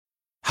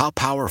How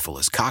powerful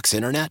is Cox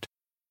Internet?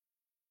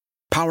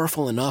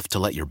 Powerful enough to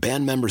let your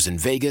band members in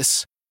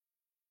Vegas,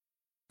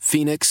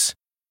 Phoenix,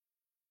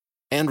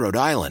 and Rhode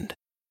Island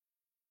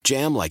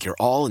jam like you're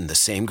all in the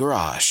same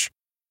garage.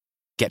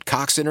 Get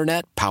Cox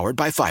Internet powered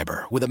by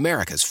fiber with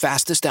America's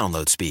fastest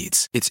download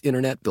speeds. It's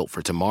internet built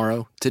for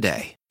tomorrow,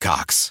 today.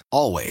 Cox,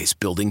 always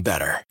building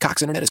better.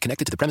 Cox Internet is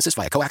connected to the premises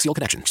via coaxial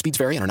connection. Speeds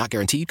vary and are not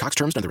guaranteed. Cox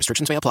terms and other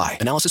restrictions may apply.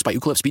 Analysis by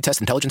Ookla Speed Test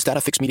Intelligence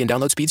Data. Fixed median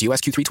download speeds. US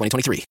Q3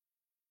 2023.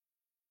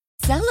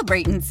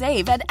 Celebrate and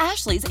save at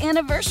Ashley's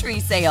Anniversary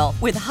Sale.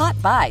 With Hot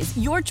Buys,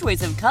 your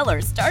choice of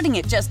colors starting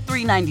at just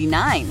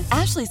 $3.99.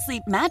 Ashley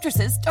Sleep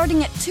mattresses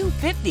starting at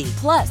 $2.50.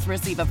 Plus,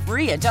 receive a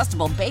free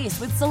adjustable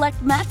base with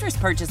select mattress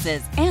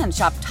purchases. And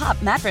shop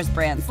top mattress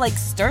brands like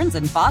Stearns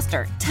 &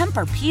 Foster,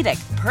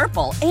 Tempur-Pedic,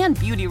 Purple, and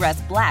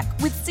Beautyrest Black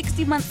with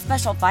 60-month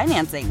special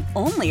financing.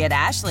 Only at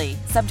Ashley.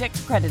 Subject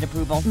to credit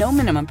approval. No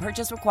minimum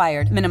purchase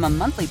required. Minimum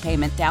monthly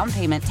payment, down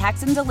payment,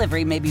 tax, and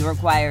delivery may be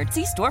required.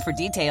 See store for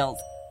details.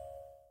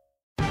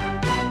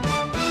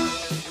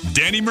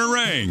 Danny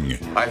Meringue.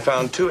 I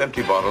found 2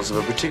 empty bottles of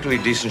a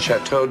particularly decent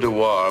Chateau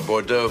Noir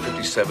Bordeaux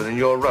 57 in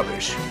your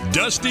rubbish.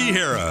 Dusty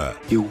Hera.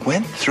 You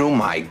went through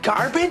my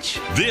garbage?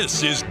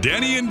 This is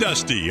Danny and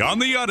Dusty on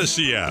the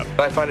Odyssey app.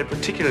 I find it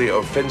particularly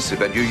offensive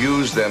that you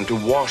use them to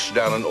wash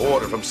down an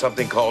order from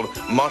something called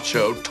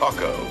Macho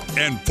Taco.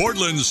 And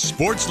Portland's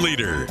sports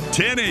leader,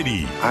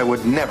 1080. I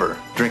would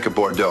never drink a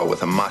Bordeaux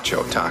with a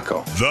Macho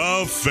Taco.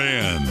 The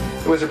Fan.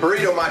 It was a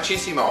burrito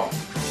machisimo.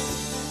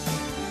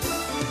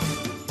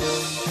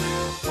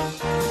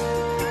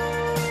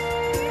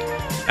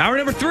 Hour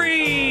number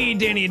 3,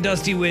 Danny and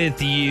Dusty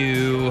with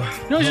you.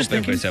 No, I was just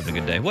thinking, everybody's having a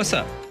good day. What's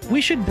up?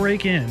 we should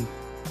break in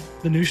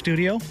the new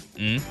studio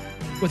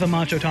with a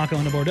Macho Taco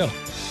and a Bordeaux.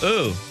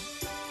 Ooh.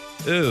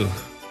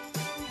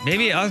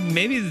 Maybe,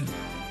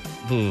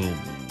 ooh,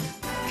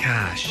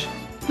 gosh.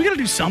 We got to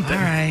do something.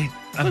 All right.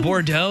 A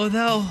Bordeaux,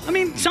 though? I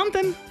mean,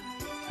 something.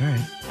 All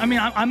right. I mean,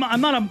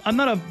 I'm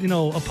not a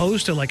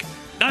opposed to like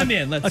I'm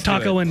in. Let's a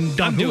taco do it. and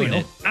Don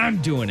Julio.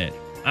 I'm doing it.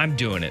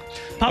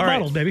 Pop All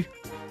bottles, baby.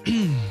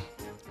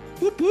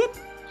 Whoop, whoop.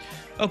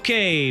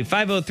 Okay,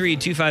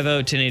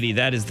 503-250-1080.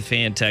 That is the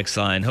fan text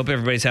line. Hope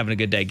everybody's having a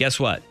good day. Guess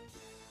what?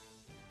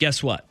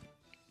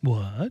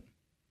 What?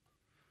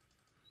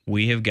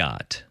 We have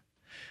got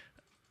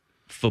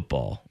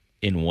football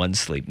in one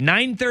sleep.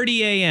 9:30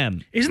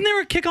 a.m. Isn't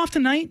there a kickoff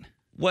tonight?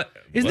 What?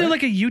 Isn't there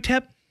like a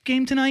UTEP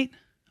game tonight?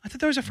 I thought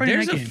there was a Friday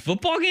night game. There's a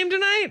football game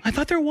tonight? I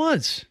thought there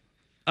was.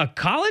 A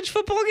college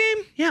football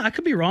game? Yeah, I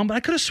could be wrong, but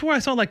I could have swore I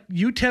saw like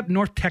UTEP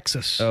North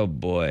Texas. Oh,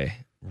 boy.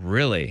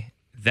 Really?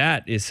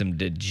 That is some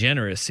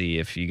degeneracy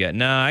if you got...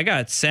 No, I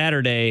got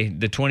Saturday,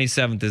 the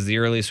 27th is the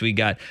earliest we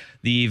got.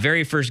 The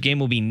very first game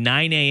will be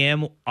 9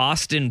 a.m.,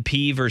 Austin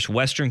Peay versus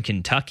Western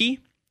Kentucky.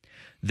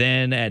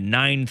 Then at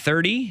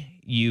 9:30,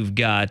 you've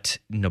got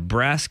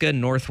Nebraska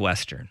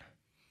Northwestern.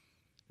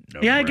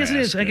 Yeah, I guess it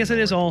is.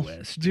 Nebraska, All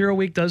Northwestern. 0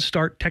 week does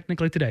start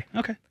technically today.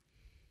 Okay.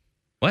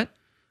 What?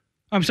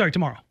 I'm sorry,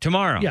 tomorrow.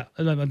 Tomorrow. Yeah,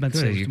 I meant to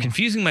say You're tomorrow.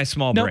 confusing my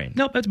small brain.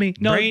 Nope, that's me.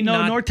 No,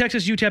 North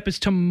Texas UTEP is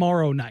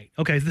tomorrow night.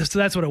 Okay,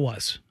 that's what it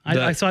was.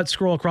 I saw it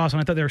scroll across,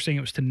 and I thought they were saying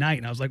it was tonight,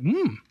 and I was like,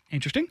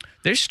 interesting.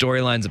 There's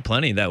storylines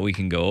aplenty that we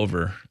can go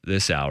over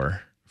this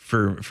hour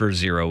for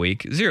 0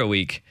 week. 0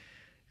 week.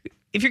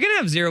 If you're going to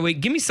have 0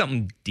 week, give me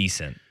something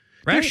decent,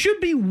 right? There should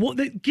be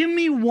one. Give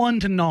me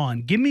one to gnaw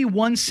on. Give me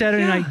one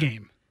Saturday night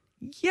game.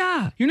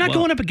 Yeah. You're not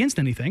going up against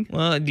anything.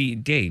 Well,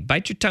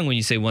 bite your tongue when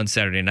you say one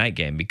Saturday night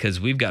game because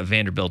we've got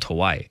Vanderbilt,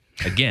 Hawaii.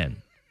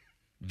 Again,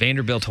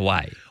 Vanderbilt,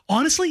 Hawaii.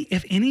 Honestly,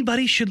 if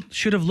anybody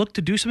should have looked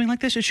to do something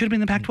like this, it should have been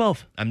the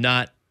Pac-12.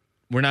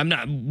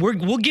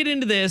 We'll get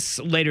into this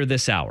later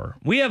this hour.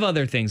 We have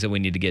other things that we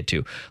need to get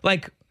to.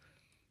 Like,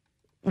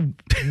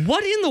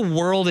 what in the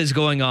world is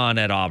going on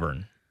at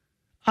Auburn?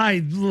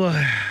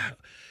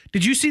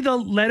 Did you see the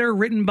letter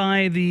written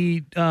by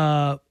the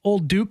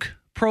old Duke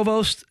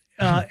provost,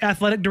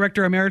 athletic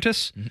director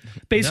emeritus?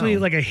 Basically,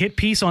 like a hit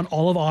piece on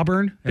all of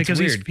Auburn because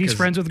he's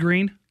friends with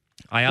Green.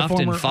 I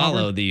often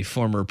follow the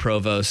former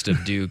provost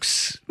of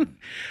Duke's.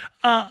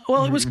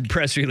 Well, it was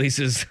press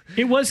releases.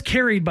 It was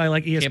carried by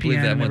like ESPN Can't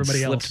believe that and one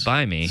everybody else. slipped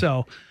by me.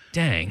 So,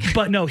 dang.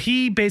 But no,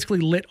 he basically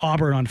lit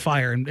Auburn on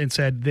fire and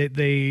said that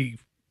they,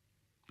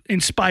 in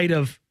spite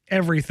of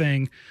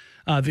everything,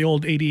 the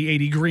old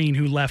 80 Green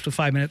who left with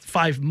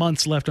 5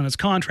 months left on his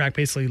contract,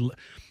 basically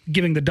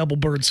giving the double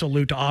bird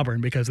salute to Auburn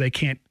because they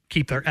can't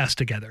keep their S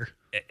together.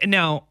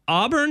 Now,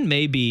 Auburn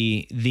may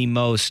be the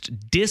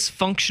most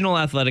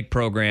dysfunctional athletic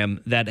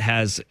program that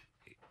has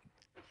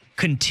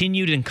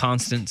continued in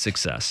constant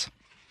success.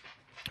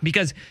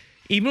 Because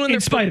even when in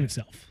spite of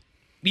itself.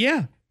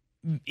 Yeah.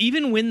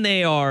 Even when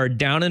they are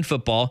down in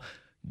football,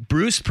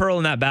 Bruce Pearl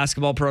and that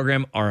basketball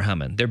program are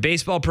humming. Their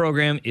baseball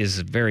program is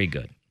very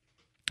good.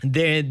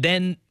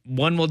 Then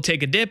one will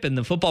take a dip and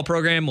the football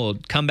program will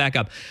come back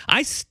up.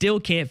 I still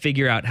can't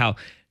figure out how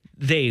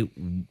they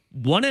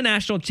won a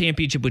national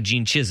championship with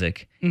Gene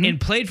Chizik and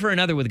played for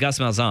another with Gus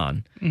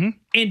Malzahn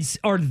and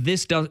are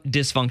this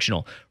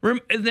dysfunctional.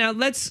 Now,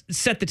 let's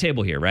set the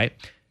table here, right?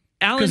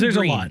 Alan there's a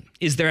Green lot.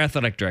 is their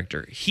athletic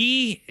director.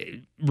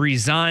 He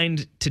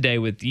resigned today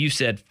with, you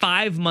said,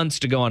 5 months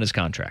to go on his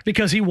contract.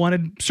 Because he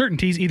wanted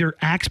certainties, either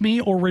axe me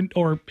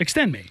or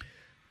extend me.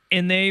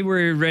 And they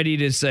were ready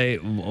to say,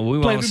 well, we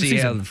want to see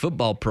how the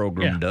football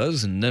program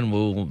does, and then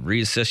we'll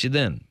reassess you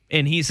then.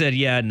 And he said,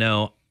 yeah,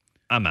 no,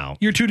 I'm out.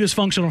 You're too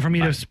dysfunctional for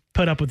me to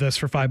put up with this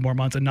for 5 more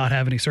months and not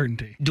have any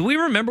certainty. Do we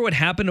remember what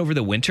happened over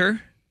the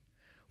winter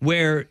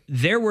where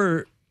there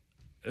were,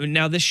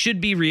 now this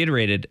should be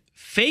reiterated,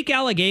 fake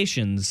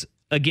allegations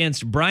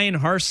against Brian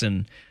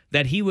Harsin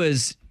that he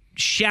was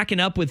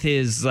shacking up with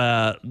his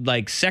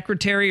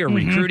secretary or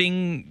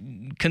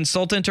recruiting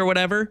consultant or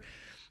whatever.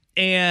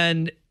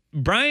 And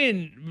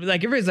Brian,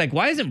 everybody's like,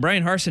 why isn't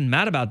Brian Harsin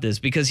mad about this?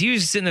 Because he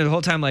was sitting there the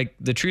whole time like,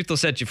 the truth will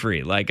set you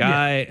free.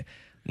 I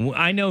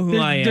know who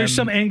I am. There's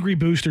some angry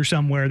booster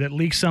somewhere that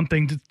leaks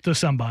something to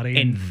somebody.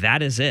 And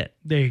that is it.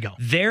 There you go.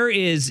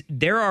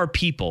 There are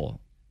people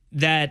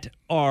that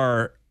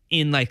are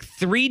in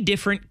 3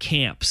 different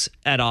camps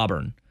at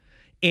Auburn.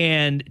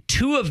 And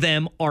 2 of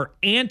them are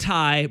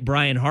anti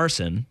Brian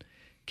Harsin.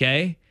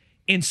 Okay.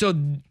 And so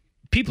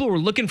people were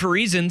looking for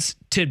reasons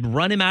to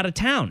run him out of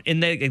town.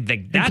 And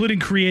including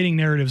creating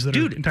narratives that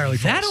are entirely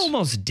false. That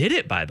almost did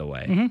it, by the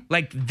way.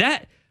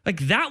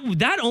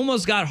 That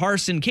almost got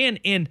Harsin canned.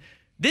 And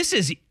this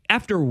is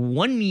after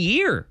 1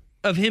 year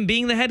of him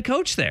being the head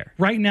coach there.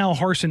 Right now,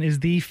 Harsin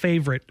is the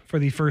favorite for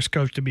the first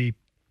coach to be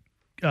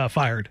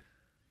fired.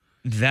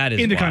 That is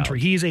in the wild. country.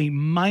 He's a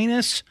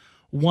minus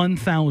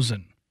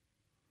 1,000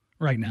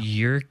 right now.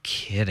 You're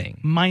kidding.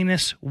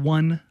 Minus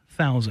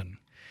 1,000.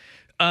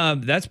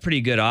 That's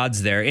pretty good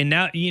odds there. And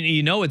now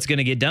you know it's going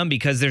to get done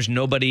because there's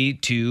nobody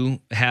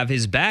to have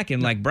his back.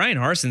 And Brian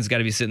Harsin's got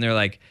to be sitting there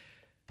like,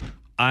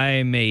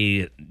 I'm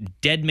a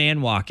dead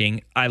man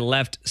walking. I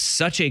left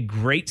such a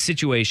great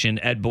situation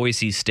at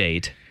Boise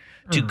State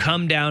to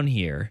come down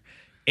here.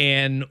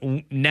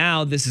 And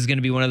now this is going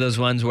to be one of those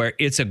ones where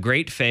it's a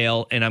great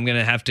fail and I'm going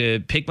to have to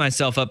pick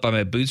myself up by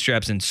my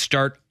bootstraps and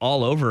start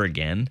all over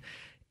again.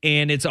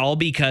 And it's all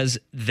because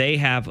they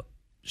have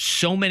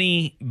so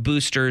many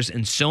boosters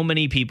and so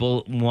many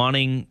people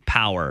wanting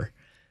power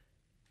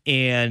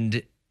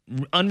and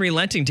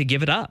unrelenting to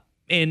give it up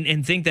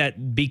and think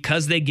that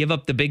because they give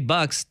up the big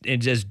bucks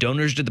and as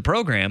donors to the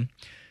program,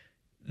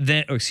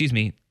 then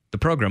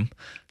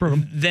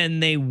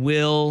they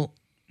will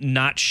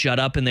not shut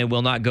up and they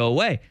will not go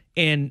away.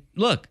 And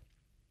look,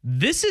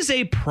 this is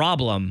a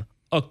problem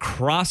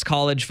across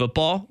college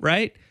football,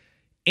 right?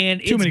 And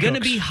it's going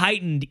to be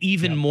heightened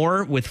even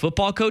more with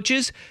football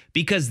coaches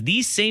because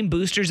these same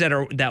boosters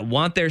that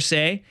want their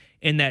say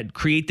and that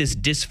create this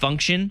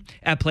dysfunction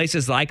at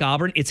places like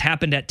Auburn, it's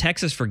happened at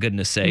Texas, for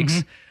goodness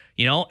sakes.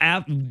 You know,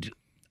 I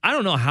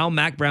don't know how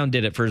Mac Brown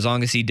did it for as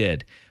long as he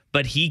did,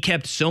 but he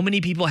kept so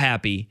many people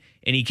happy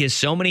and he kissed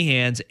so many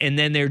hands, and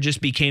then there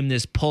just became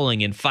this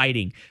pulling and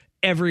fighting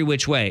every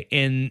which way.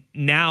 And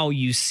now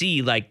you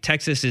see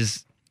Texas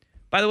is,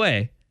 by the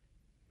way,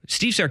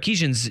 Steve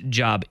Sarkisian's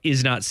job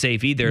is not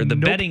safe either. The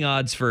betting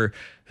odds for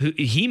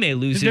he may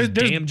lose his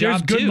damn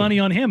job too. There's good money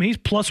on him. He's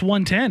plus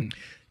 110.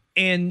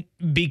 And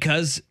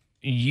because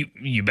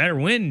you better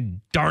win,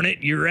 darn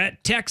it, you're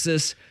at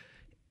Texas.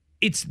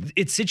 It's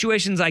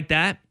situations like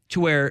that to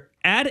where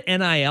add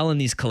NIL and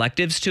these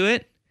collectives to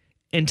it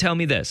and tell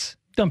me this.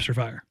 Dumpster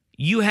fire.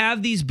 You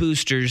have these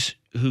boosters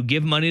who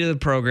give money to the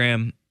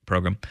program,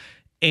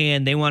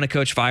 and they want a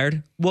coach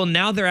fired. Well,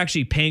 now they're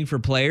actually paying for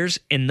players,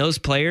 and those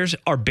players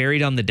are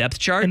buried on the depth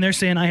chart. And they're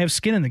saying, I have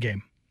skin in the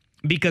game.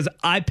 Because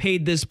I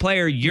paid this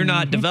player, you're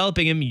not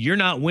developing him, you're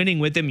not winning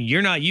with him,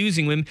 you're not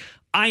using him.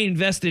 I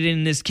invested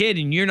in this kid,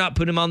 and you're not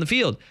putting him on the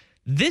field.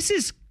 This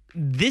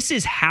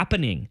is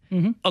happening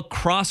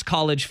across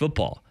college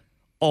football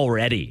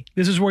already.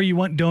 This is where you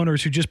want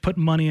donors who just put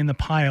money in the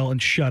pile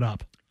and shut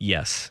up.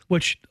 Yes.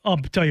 Which I'll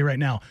tell you right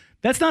now,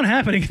 that's not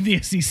happening in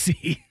the SEC.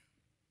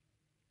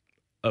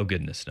 Oh,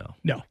 goodness,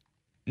 no.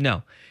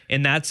 No.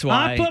 And that's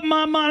why I put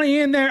my money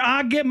in there.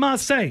 I get my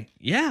say.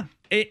 Yeah.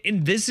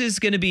 And this is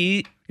going to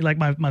be... You like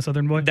my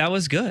Southern boy? That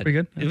was good. Pretty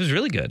good? It was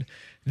really good.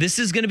 This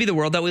is going to be the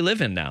world that we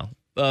live in now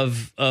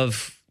of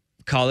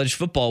college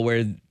football,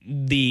 where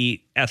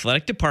the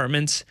athletic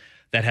departments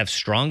that have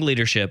strong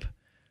leadership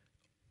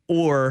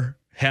or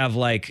have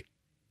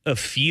a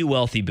few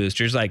wealthy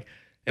boosters,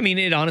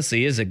 it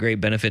honestly is a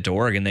great benefit to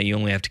Oregon that you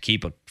only have to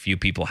keep a few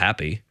people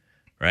happy,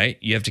 right?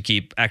 You have to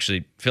keep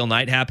actually Phil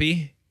Knight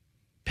happy,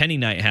 Penny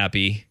Knight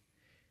happy,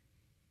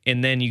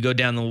 and then you go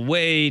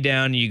way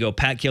down and you go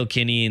Pat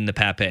Kilkenny and the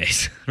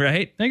Papes,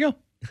 right? There you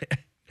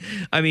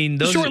go.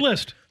 Those short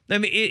list.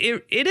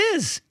 It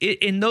is.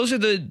 And those are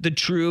the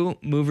true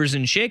movers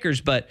and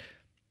shakers. But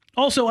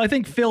also, I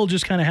think Phil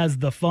just kind of has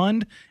the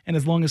fund, and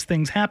as long as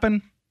things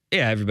happen,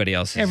 yeah, everybody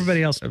else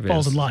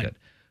falls in line. Good.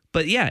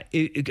 But yeah,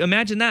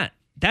 imagine that.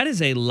 That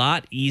is a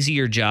lot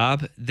easier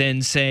job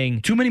than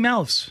saying too many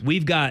mouths.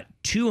 We've got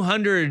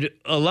 200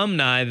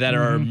 alumni that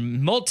are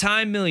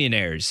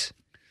multi-millionaires.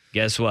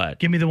 Guess what?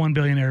 Give me the $1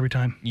 billionaire every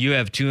time. You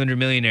have 200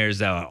 millionaires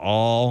that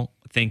all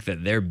think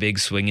that they're big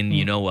swinging.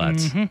 You know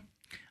what?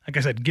 Like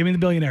I said, give me the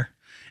billionaire.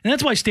 And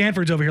that's why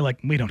Stanford's over here like,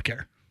 we don't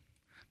care.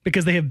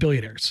 Because they have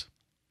billionaires.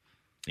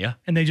 Yeah.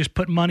 And they just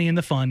put money in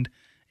the fund,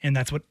 and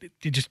that's what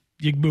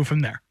you move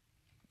from there.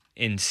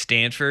 And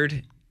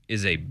Stanford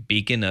is a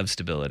beacon of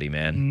stability,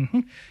 man. Mm-hmm.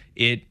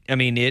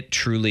 It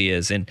truly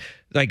is. And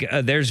like,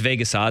 there's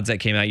Vegas odds that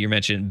came out. You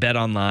mentioned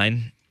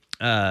BetOnline.ag.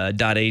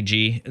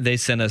 They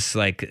sent us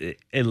like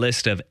a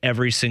list of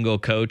every single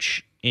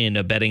coach in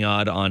a betting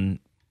odd on,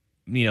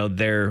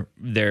 their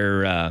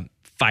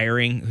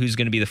firing, who's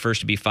going to be the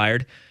first to be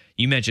fired.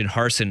 You mentioned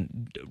Harsin,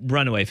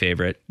 runaway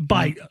favorite.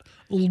 By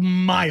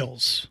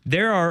miles.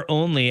 There are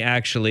only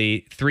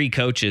actually 3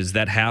 coaches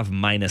that have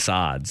minus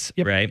odds,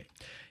 right?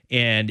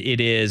 And it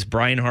is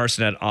Brian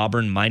Harsin at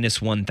Auburn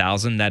minus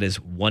 1,000. That is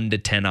 1 to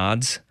 10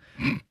 odds.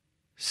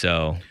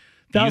 So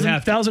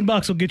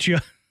 $1,000 will get you.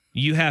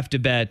 You have to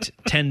bet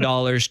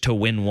 $10 to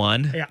win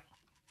 1. Yeah.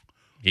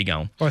 Here you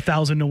go. Or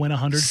 1,000 to win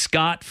 100.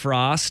 Scott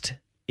Frost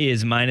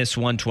is minus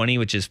 120,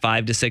 which is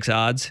 5 to 6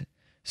 odds.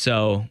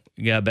 So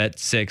you got to bet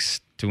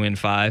 6 to win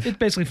 5. It's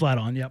basically flat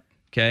on. Yep.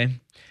 Okay.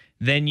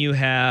 Then you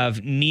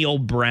have Neil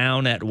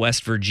Brown at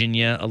West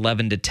Virginia,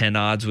 11 to 10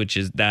 odds, which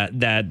is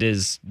that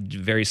is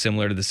very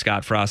similar to the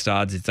Scott Frost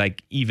odds. It's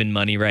like even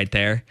money right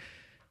there.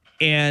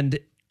 And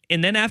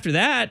then after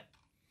that,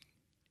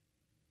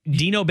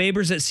 Dino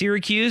Babers at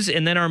Syracuse,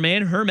 and then our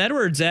man Herm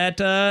Edwards at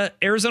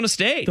Arizona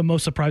State. The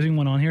most surprising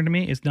one on here to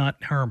me is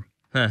not Herm.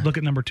 Huh. Look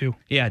at number 2.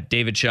 Yeah,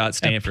 David Shaw at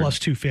Stanford. At plus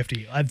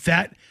 250.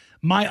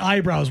 My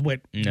eyebrows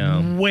went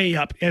way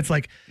up. It's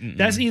like,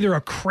 that's either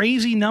a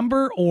crazy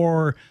number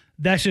or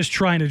that's just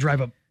trying to drive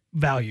up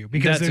value.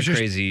 Because that's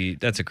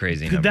a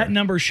crazy number. That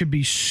number should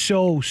be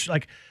so,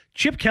 like,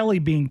 Chip Kelly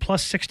being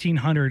plus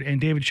 1,600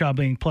 and David Shaw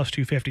being plus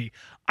 250.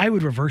 I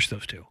would reverse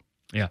those two.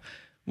 Yeah.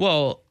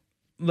 Well,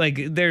 like,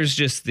 there's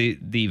just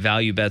the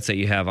value bets that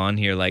you have on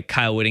here. Like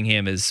Kyle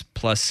Whittingham is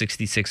plus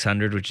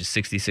 6,600, which is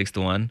 66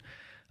 to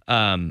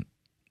 1.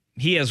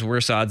 He has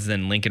worse odds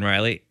than Lincoln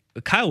Riley.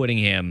 Kyle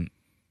Whittingham,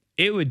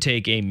 it would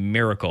take a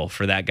miracle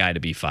for that guy to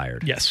be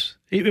fired. Yes.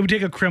 It would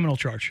take a criminal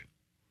charge.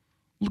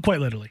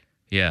 Quite literally.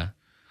 Yeah.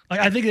 Like,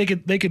 I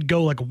think they could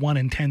go like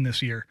 1-10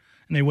 this year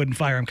and they wouldn't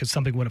fire him because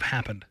something would have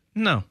happened.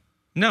 No.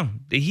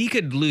 He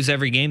could lose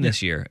every game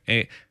this year.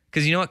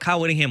 Because you know what?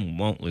 Kyle Whittingham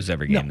won't lose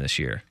every game this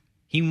year.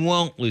 He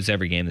won't lose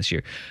every game this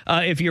year.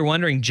 If you're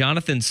wondering,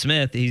 Jonathan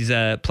Smith, he's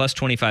plus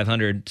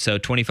 2,500, so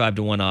 25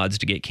 to 1 odds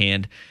to get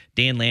canned.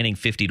 Dan Lanning,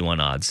 50 to 1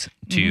 odds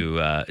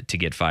to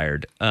get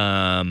fired.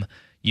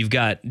 You've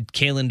got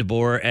Kalen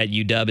DeBoer at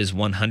UW is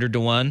 100 to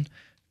 1.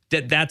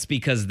 That's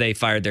because they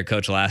fired their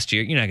coach last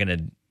year. You're not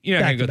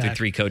gonna go through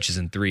 3 coaches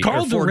in 3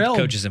 Carl or 4 Durrell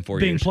coaches in 4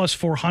 being years. plus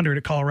 400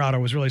 at Colorado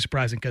was really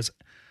surprising because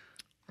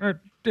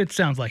it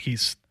sounds like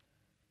he's.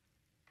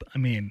 I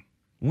mean,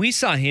 we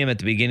saw him at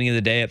the beginning of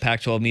the day at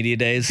Pac-12 Media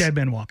Days. Dead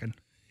man walking.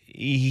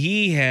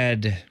 He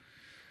had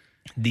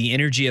the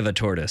energy of a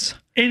tortoise,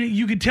 and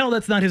you could tell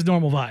that's not his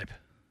normal vibe.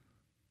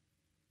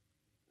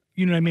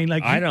 You know what I mean?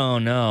 Like, I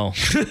don't know.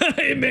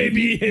 It may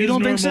be his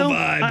normal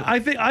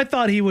vibe. I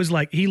thought he was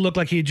like, he looked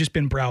like he had just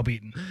been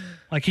browbeaten.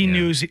 Like he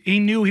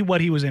knew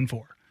what he was in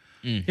for.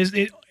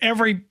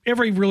 Every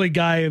really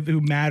guy who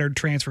mattered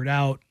transferred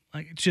out.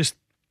 Like, it's just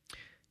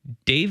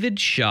David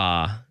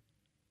Shaw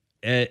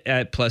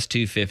at plus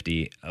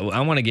 250.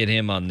 I want to get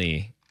him on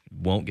the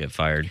won't get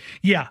fired.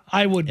 Yeah,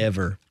 I would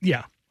ever.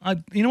 Yeah.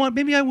 You know what?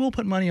 Maybe I will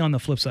put money on the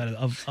flip side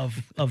of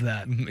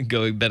that.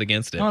 Go bet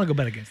against it. I want to go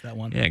bet against that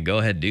one. Yeah, go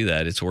ahead and do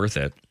that. It's worth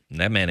it.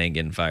 That man ain't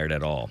getting fired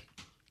at all.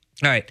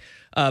 All right.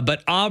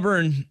 But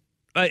Auburn,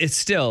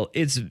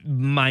 it's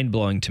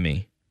mind-blowing to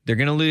me. They're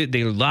going to lose.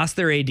 They lost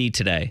their AD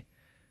today.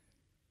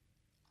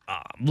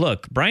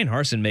 Look, Brian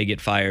Harsin may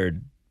get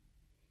fired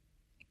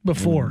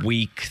before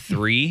week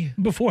 3.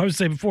 Before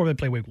they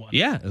play week 1.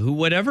 Yeah,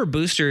 whatever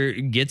booster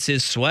gets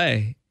his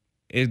sway,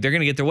 they're going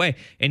to get their way.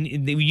 And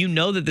you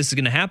know that this is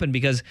going to happen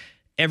because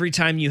every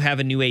time you have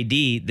a new AD,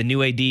 the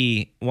new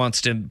AD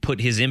wants to put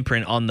his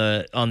imprint on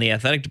the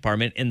athletic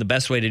department, and the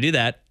best way to do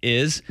that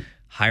is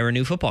hire a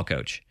new football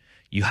coach.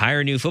 You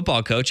hire a new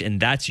football coach, and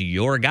that's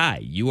your guy.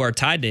 You are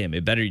tied to him.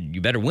 You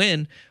better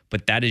win,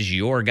 but that is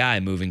your guy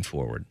moving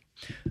forward.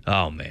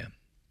 Oh, man.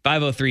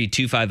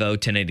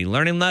 503-250-1080.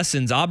 Learning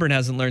lessons. Auburn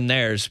hasn't learned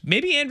theirs.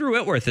 Maybe Andrew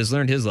Whitworth has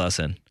learned his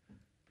lesson.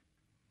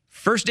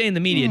 First day in the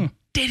media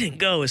didn't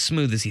go as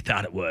smooth as he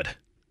thought it would.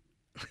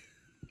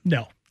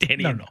 No.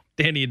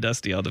 Danny and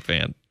Dusty on the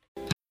Fan.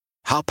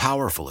 How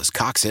powerful is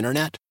Cox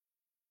Internet?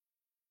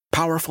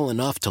 Powerful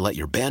enough to let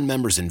your band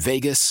members in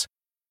Vegas,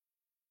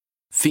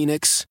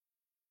 Phoenix,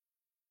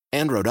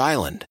 and Rhode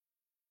Island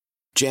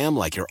jam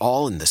like you're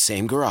all in the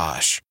same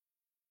garage.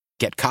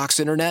 Get Cox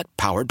Internet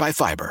powered by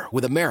fiber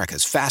with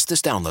America's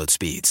fastest download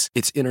speeds.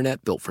 It's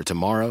internet built for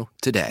tomorrow,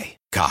 today.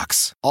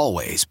 Cox,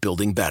 always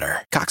building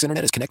better. Cox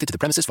Internet is connected to the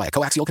premises via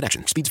coaxial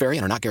connection. Speeds vary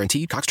and are not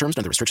guaranteed. Cox terms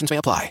and other restrictions may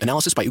apply.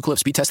 Analysis by Ookla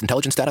Speed Test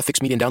Intelligence Data.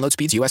 Fixed median download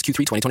speeds. US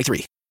Q3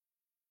 2023.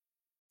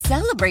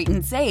 Celebrate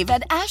and save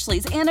at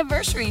Ashley's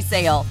Anniversary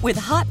Sale. With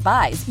Hot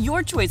Buys,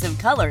 your choice of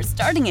colors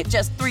starting at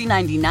just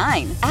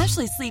 $3.99.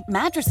 Ashley Sleep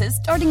mattresses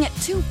starting at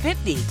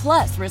 $2.50.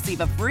 Plus, receive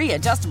a free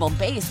adjustable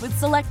base with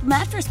select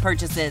mattress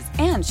purchases.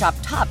 And shop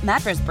top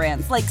mattress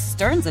brands like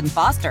Stearns &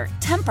 Foster,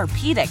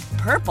 Tempur-Pedic,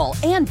 Purple,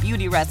 and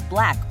Beautyrest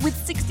Black with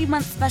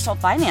 60-month special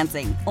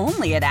financing.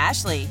 Only at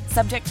Ashley.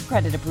 Subject to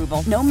credit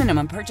approval. No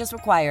minimum purchase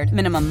required.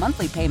 Minimum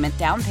monthly payment,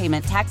 down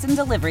payment, tax, and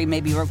delivery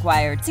may be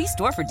required. See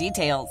store for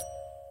details.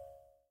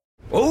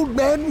 Old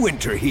Man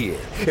Winter here.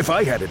 If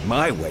I had it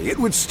my way, it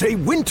would stay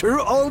winter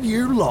all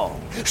year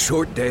long.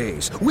 Short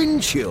days,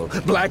 wind chill,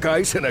 black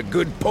ice, and a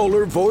good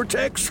polar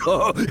vortex.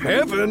 Oh,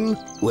 heaven.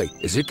 Wait,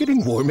 is it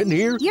getting warm in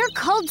here? Your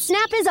cold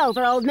snap is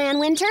over, Old Man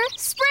Winter.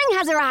 Spring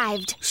has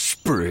arrived.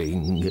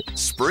 Spring.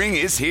 Spring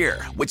is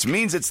here, which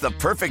means it's the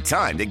perfect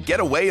time to get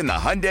away in the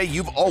Hyundai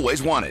you've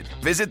always wanted.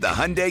 Visit the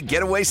Hyundai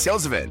Getaway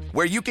Sales Event,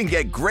 where you can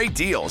get great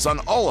deals on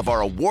all of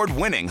our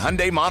award-winning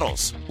Hyundai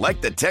models,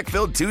 like the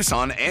tech-filled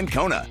Tucson and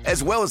Kona,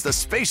 as well as the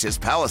spacious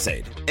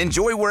Palisade.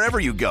 Enjoy wherever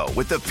you go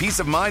with the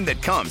peace of mind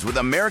that comes with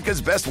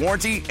America's best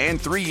warranty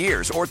and 3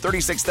 years or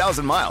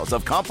 36,000 miles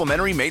of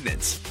complimentary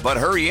maintenance. But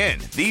hurry in,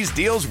 these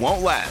deals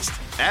won't last.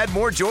 Add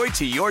more joy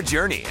to your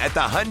journey at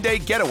the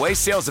Hyundai Getaway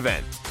Sales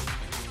Event.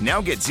 Now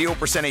get 0%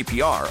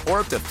 APR or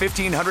up to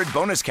 $1,500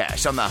 bonus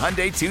cash on the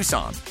Hyundai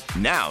Tucson.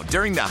 Now,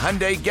 during the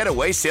Hyundai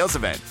Getaway Sales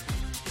Event.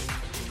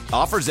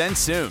 Offers end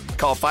soon.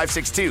 Call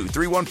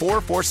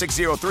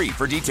 562-314-4603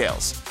 for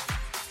details.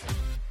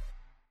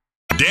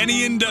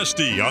 Danny and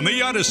Dusty on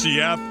the Odyssey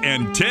app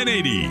and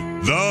 1080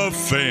 The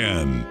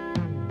Fan.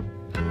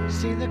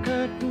 See the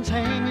curtains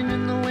hanging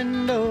in the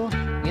window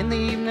in the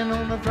evening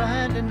on a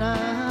Friday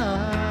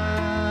night.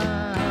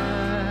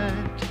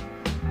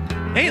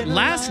 Hey,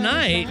 last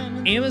night,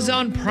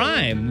 Amazon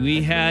Prime,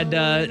 we had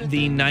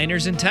the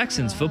Niners and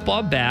Texans.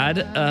 Football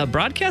bad,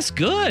 broadcast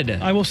good.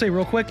 I will say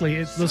real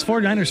quickly, those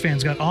 49ers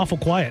fans got awful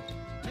quiet.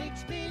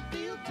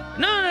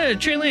 No,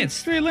 Trey Lance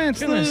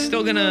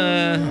still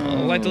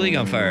gonna light the league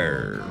on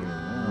fire.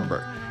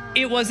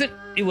 It wasn't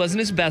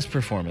his best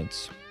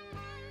performance.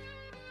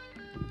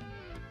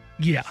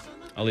 Yeah.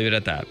 I'll leave it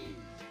at that.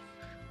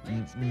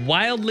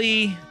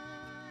 Wildly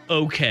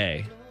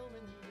okay.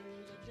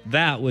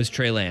 That was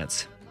Trey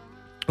Lance.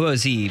 What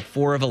was he?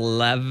 4 of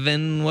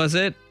 11, was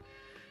it?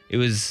 I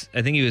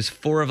think he was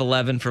 4 of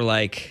 11 for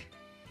like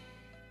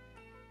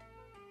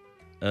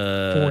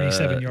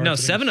 47 yards. No,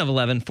 7 of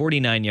 11,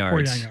 49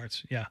 yards. 49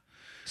 yards, yeah.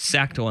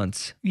 Sacked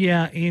once.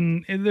 Yeah,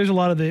 there's a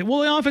lot of the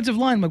offensive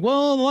line. A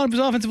lot of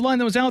his offensive line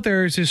that was out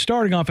there is his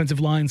starting offensive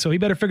line, so he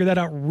better figure that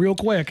out real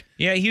quick.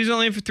 Yeah, he was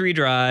only in for 3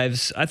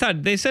 drives. I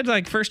thought they said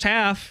like first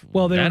half.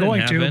 Well, they were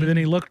going to, but then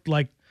he looked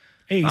like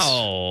ace.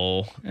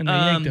 Oh. And they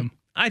yanked him.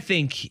 I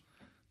think...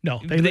 No,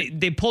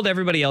 they pulled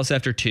everybody else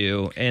after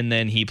 2, and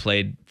then he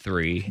played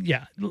 3.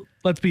 Yeah,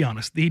 let's be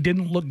honest. He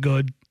didn't look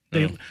good.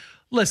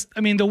 Listen, I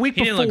mean, the week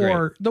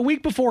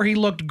before he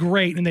looked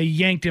great, and they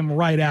yanked him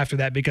right after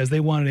that because they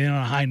wanted to end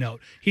on a high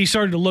note. He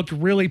started to look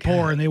really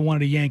poor, and they wanted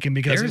to yank him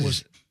because it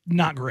was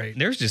not great.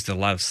 There's just a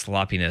lot of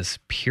sloppiness,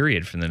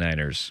 period, from the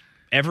Niners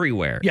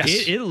everywhere.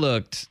 Yes, they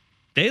looked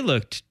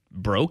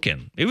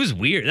broken. It was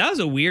weird. That was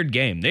a weird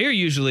game. They are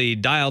usually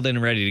dialed in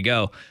and ready to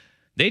go.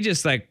 They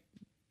just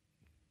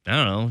I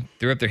don't know,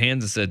 threw up their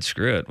hands and said,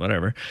 screw it,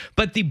 whatever.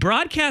 But the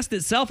broadcast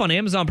itself on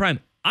Amazon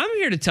Prime, I'm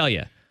here to tell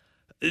you,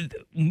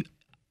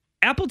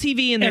 Apple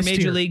TV and their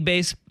Major League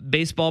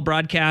Baseball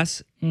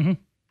broadcasts, and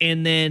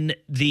then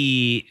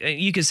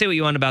you can say what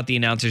you want about the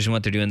announcers and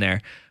what they're doing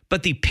there,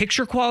 but the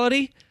picture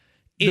quality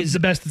is the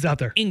best that's out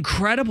there.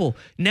 Incredible.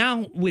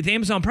 Now, with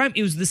Amazon Prime,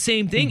 it was the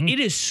same thing. It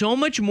is so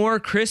much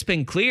more crisp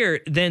and clear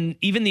than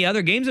even the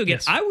other games we get.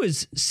 Yes. I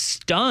was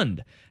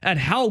stunned at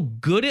how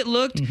good it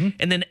looked.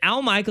 And then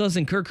Al Michaels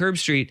and Kirk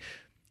Herbstreit,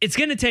 it's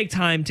going to take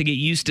time to get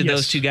used to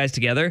those two guys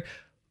together,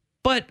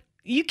 but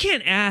you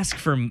can't ask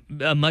for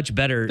a much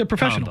better They're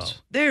professionals.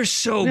 combo. They're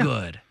so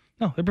good.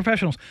 No, they're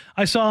professionals.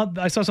 I saw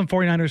some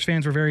 49ers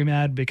fans were very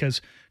mad because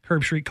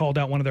Herbstreit called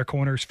out one of their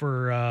corners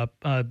for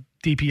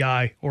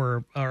DPI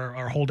or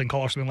holding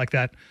call or something like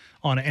that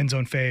on an end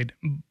zone fade.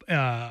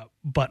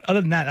 But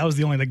other than that, that was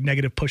the only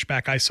negative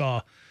pushback I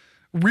saw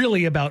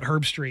really about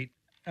Herbstreit.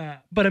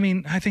 But I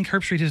mean, I think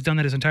Herbstreit has done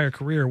that his entire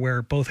career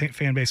where both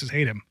fan bases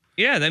hate him.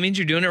 Yeah, that means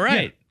you're doing it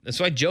right. Yeah. That's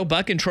why Joe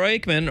Buck and Troy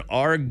Aikman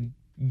are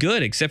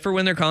good, except for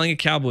when they're calling a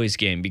Cowboys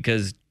game,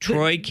 because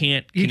Troy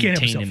can't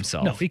contain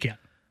himself. No, he can't.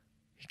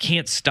 He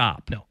can't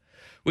stop. No.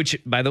 Which,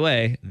 by the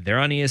way, they're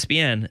on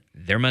ESPN.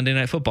 They're Monday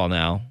Night Football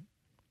now.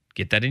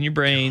 Get that in your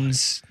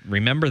brains. God.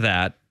 Remember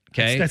that.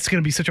 Okay. That's going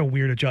to be such a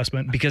weird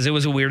adjustment. Because it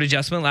was a weird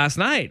adjustment last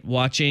night,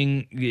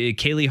 watching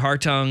Kaylee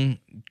Hartung,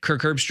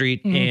 Kirk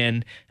Herbstreit,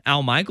 and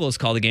Al Michaels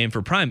call the game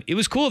for Prime. It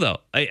was cool, though.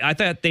 I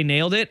thought they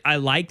nailed it. I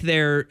liked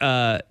their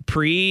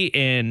pre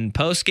and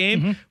post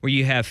game where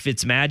you have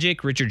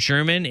Fitzmagic, Richard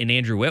Sherman, and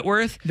Andrew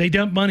Whitworth. They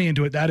dumped money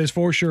into it. That is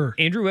for sure.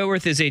 Andrew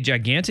Whitworth is a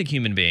gigantic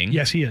human being.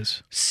 Yes, he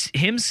is.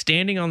 Him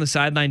standing on the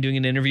sideline doing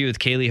an interview with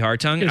Kaylee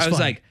Hartung, I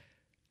was like,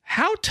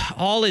 how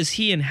tall is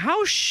he and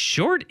how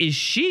short is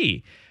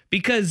she?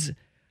 because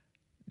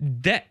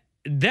that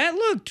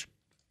looked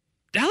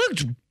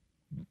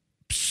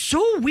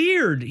so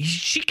weird.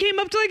 She came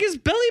up to like his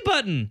belly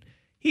button.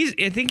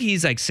 I think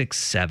he's like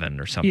 6'7"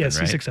 or something. Yes,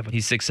 right? he's 6'7".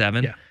 He's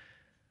 6'7". Yeah.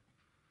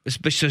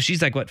 But so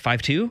she's like what,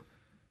 5'2"?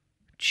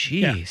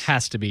 Jeez. Yeah,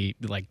 has to be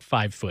like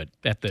 5 foot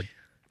at the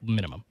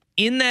minimum.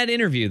 In that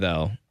interview,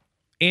 though,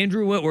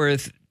 Andrew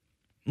Whitworth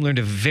learned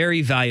a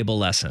very valuable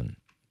lesson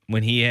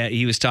when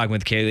he was talking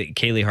with Kaylee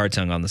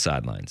Hartung on the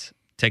sidelines.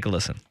 Take a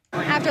listen.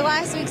 After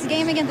last week's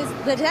game against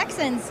the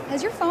Texans,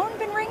 has your phone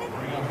been ringing?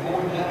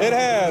 It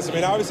has. I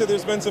mean, obviously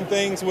there's been some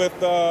things with,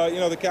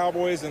 the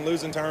Cowboys and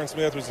losing Tyron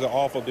Smith, which is an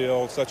awful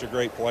deal. Such a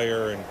great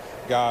player and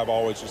guy I've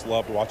always just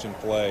loved watching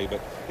play.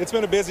 But it's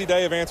been a busy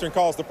day of answering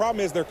calls. The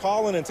problem is they're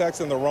calling and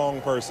texting the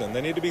wrong person.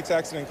 They need to be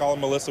texting and calling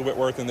Melissa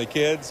Whitworth and the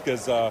kids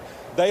because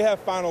they have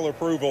final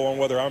approval on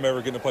whether I'm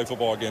ever going to play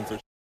football again.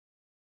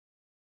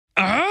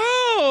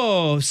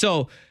 Oh,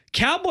 so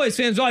Cowboys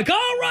fans are like,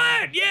 all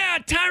right, yeah,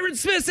 Tyron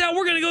Smith's out.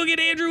 We're going to go get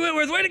Andrew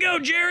Whitworth. Way to go,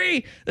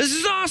 Jerry. This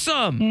is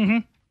awesome. Mm-hmm.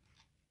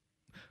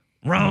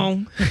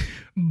 Wrong.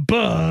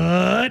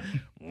 But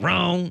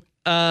wrong.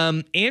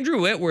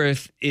 Andrew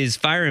Whitworth is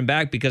firing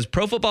back because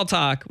Pro Football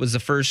Talk was the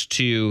first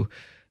to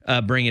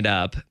bring it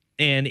up.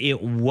 And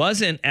it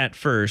wasn't at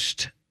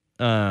first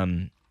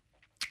Mike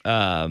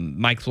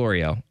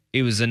Florio.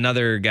 It was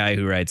another guy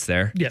who writes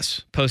there.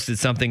 Yes. Posted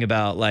something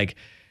about like,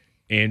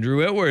 Andrew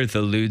Whitworth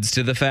alludes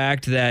to the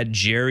fact that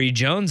Jerry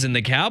Jones and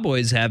the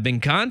Cowboys have been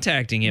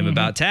contacting him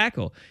about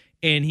tackle.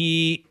 And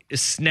he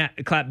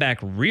clapped back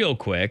real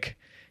quick.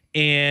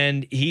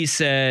 And he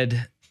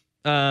said,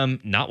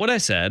 not what I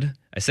said.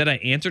 I said I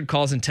answered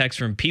calls and texts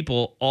from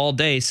people all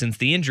day since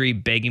the injury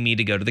begging me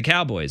to go to the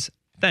Cowboys.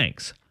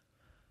 Thanks.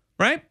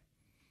 Right?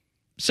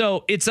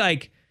 So it's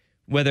like,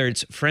 whether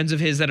it's friends of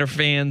his that are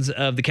fans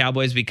of the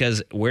Cowboys,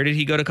 because where did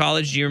he go to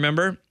college? Do you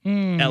remember?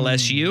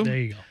 LSU. There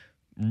you go.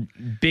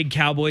 Big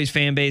Cowboys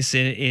fan base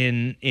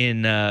in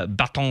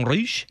Baton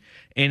Rouge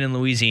and in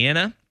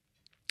Louisiana.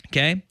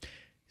 Okay.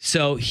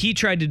 So he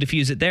tried to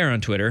diffuse it there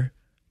on Twitter.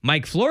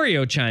 Mike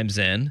Florio chimes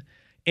in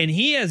and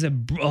he has a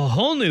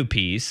whole new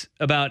piece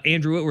about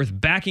Andrew Whitworth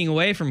backing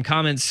away from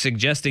comments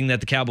suggesting that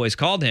the Cowboys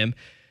called him,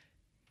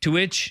 to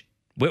which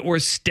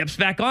Whitworth steps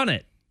back on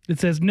it. It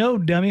says, no,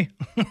 dummy.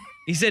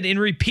 He said, in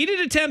repeated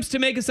attempts to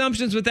make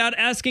assumptions without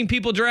asking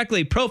people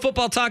directly, Pro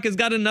Football Talk has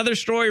got another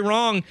story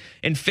wrong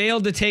and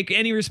failed to take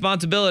any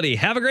responsibility.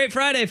 Have a great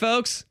Friday,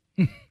 folks.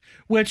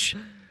 Which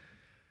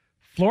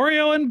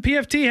Florio and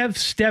PFT have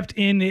stepped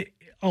in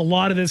a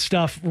lot of this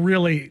stuff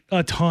really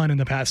a ton in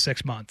the past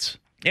 6 months.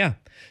 Yeah.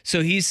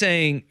 So he's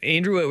saying,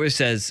 Andrew Whitworth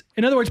says,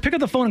 in other words, pick up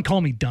the phone and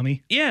call me,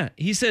 dummy. Yeah.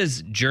 He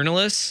says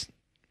journalists,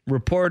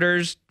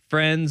 reporters,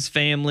 friends,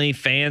 family,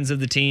 fans of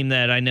the team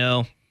that I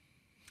know,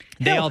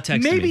 they all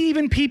text me. Maybe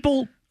even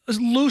people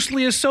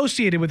loosely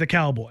associated with the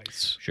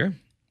Cowboys. Sure.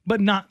 But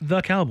not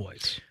the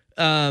Cowboys.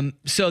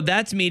 So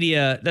that's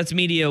media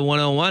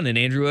 101, and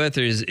Andrew Whitworth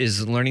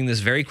is learning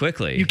this very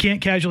quickly. You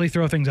can't casually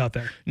throw things out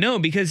there. No,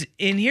 because,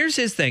 and here's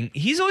his thing.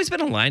 He's always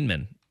been a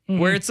lineman,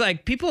 where it's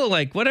like, people are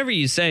like, whatever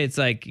you say, it's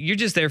like, you're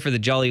just there for the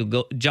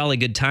jolly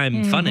good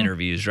time, fun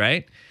interviews,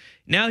 right?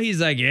 Now he's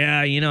like,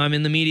 yeah, I'm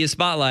in the media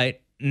spotlight.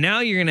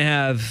 Now you're going to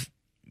have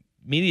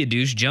media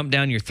douche jump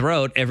down your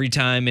throat every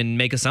time and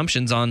make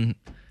assumptions on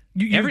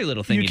every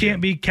little thing you can't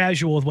do. be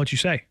casual with what you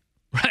say.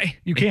 Right.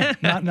 You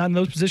can't. not in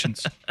those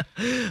positions.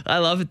 I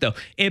love it, though.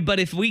 But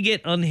if we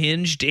get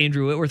unhinged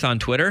Andrew Whitworth on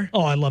Twitter.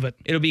 Oh, I love it.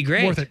 It'll be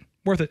great.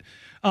 Worth it.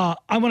 I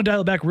want to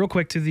dial it back real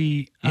quick to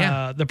the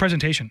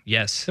presentation.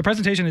 Yes. The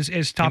presentation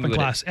is top in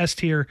class, S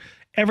tier.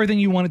 Everything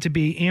you want it to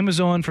be.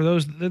 Amazon, for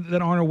those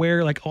that aren't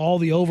aware, like all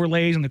the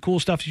overlays and the cool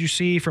stuff that you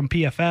see from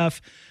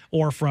PFF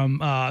or from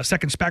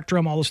Second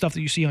Spectrum, all the stuff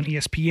that you see on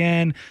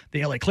ESPN,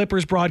 the LA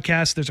Clippers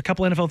broadcast. There's a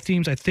couple NFL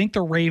teams. I think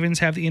the Ravens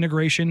have the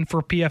integration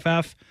for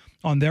PFF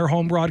on their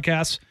home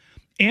broadcasts.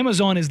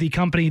 Amazon is the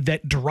company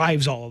that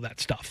drives all of that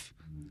stuff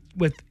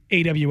with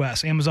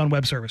AWS, Amazon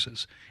Web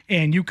Services.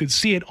 And you could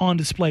see it on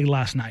display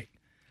last night.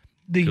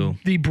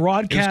 The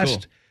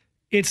broadcast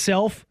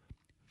itself,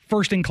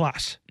 first in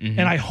class.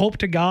 And I hope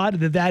to God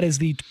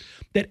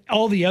that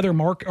all the other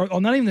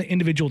or not even the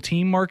individual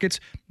team markets,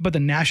 but the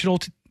national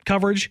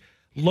coverage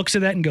looks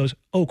at that and goes,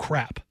 oh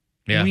crap.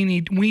 Yeah. We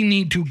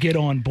need to get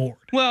on board.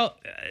 Well,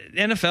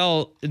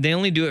 NFL, they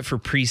only do it for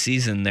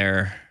preseason,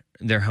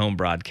 their home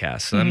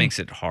broadcast. So that makes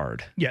it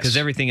hard. Yes. Because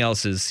everything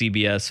else is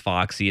CBS,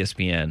 Fox,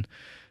 ESPN.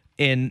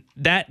 And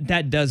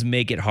that does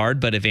make it hard.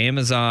 But if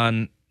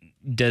Amazon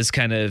does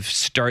kind of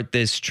start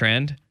this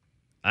trend,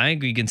 I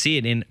think we can see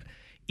it in,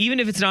 even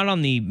if it's not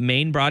on the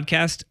main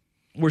broadcast,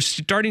 we're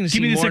starting to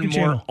see more and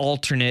more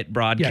alternate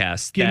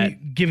broadcasts.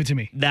 Give it to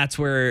me. That's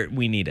where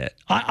we need it.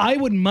 I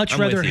would much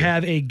rather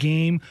have a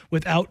game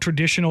without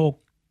traditional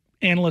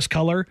analyst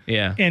color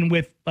and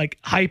with like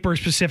hyper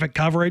specific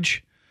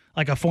coverage,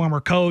 like a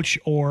former coach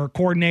or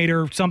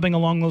coordinator, something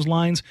along those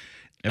lines.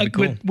 That'd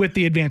be cool. With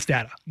the advanced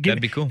data. That'd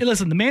be cool. Hey,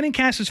 listen, the Manning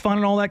cast is fun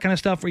and all that kind of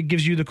stuff where it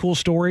gives you the cool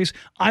stories.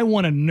 I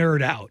want to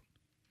nerd out.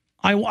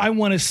 I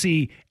want to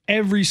see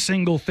every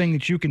single thing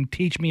that you can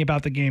teach me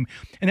about the game.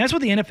 And that's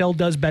what the NFL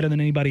does better than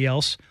anybody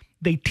else.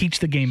 They teach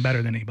the game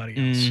better than anybody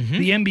else. Mm-hmm.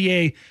 The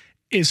NBA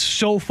is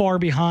so far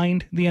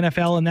behind the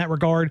NFL in that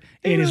regard.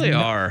 They really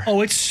are.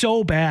 Oh, it's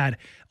so bad.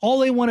 All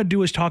they want to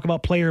do is talk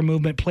about player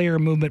movement, player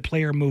movement,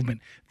 player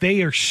movement.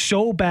 They are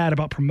so bad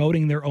about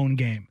promoting their own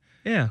game.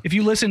 Yeah. If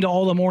you listen to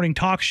all the morning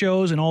talk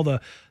shows and all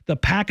the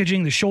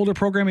packaging, the shoulder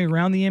programming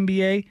around the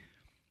NBA,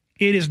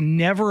 it is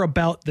never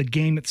about the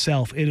game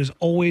itself. It is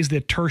always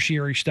the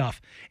tertiary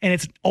stuff. And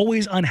it's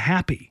always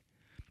unhappy.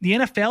 The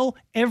NFL,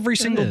 every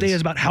single day is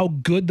about how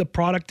good the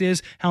product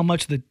is, how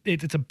much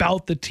it's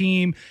about the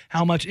team,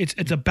 how much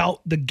it's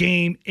about the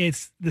game.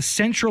 It's the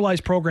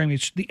centralized programming.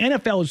 The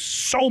NFL is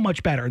so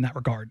much better in that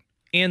regard.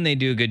 And they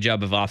do a good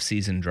job of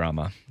off-season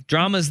drama.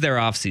 Drama's their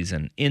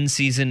off-season.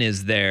 In-season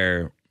is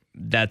we're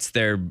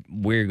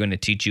going to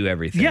teach you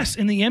everything. Yes,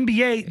 in the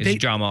NBA,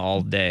 it's drama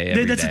all day,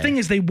 every that's day. the thing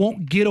is they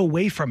won't get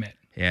away from it.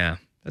 Yeah,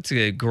 that's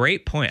a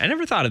great point. I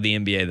never thought of the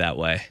NBA that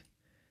way.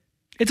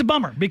 It's a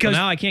bummer because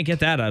now I can't get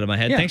that out of my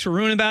head. Yeah. Thanks for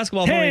ruining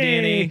basketball for me,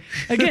 Danny.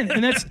 Again,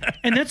 and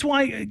that's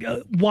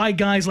why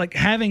guys like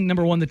having,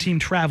 number one, the team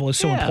travel is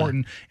so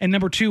important, and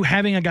number two,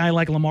 having a guy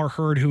like Lamar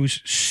Hurd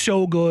who's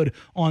so good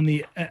on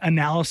the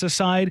analysis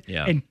side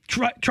and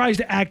tries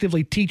to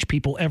actively teach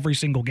people every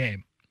single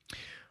game.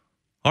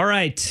 All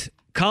right,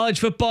 college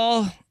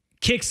football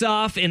kicks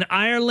off in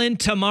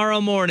Ireland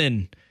tomorrow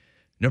morning.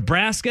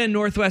 Nebraska and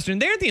Northwestern,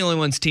 they aren't the only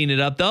ones teeing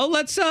it up, though.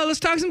 Let's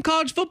talk some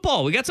college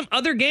football. We got some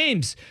other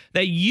games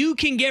that you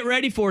can get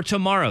ready for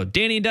tomorrow.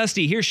 Danny and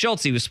Dusty, here's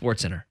Schultze with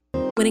SportsCenter.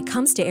 When it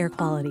comes to air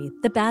quality,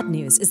 the bad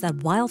news is that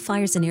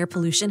wildfires and air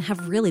pollution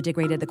have really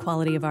degraded the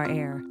quality of our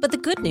air. But the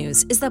good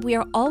news is that we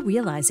are all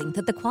realizing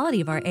that the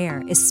quality of our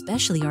air,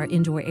 especially our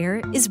indoor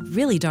air, is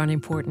really darn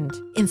important.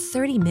 In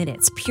 30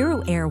 minutes,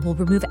 Puro Air will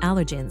remove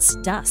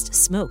allergens, dust,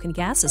 smoke, and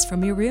gases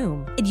from your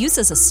room. It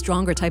uses a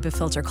stronger type of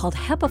filter called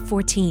HEPA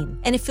 14,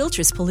 and it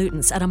filters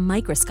pollutants at a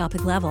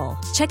microscopic level.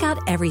 Check out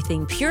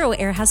everything Puro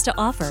Air has to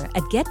offer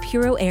at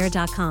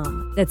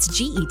getpuroair.com. That's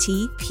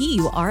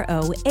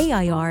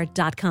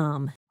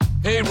GETPUROAIR.com.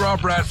 Hey,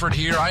 Rob Bradford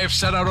here. I have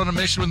set out on a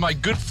mission with my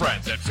good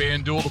friends at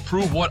FanDuel to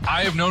prove what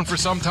I have known for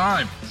some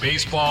time.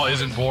 Baseball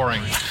isn't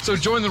boring. So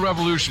join the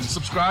revolution.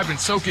 Subscribe and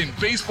soak in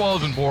Baseball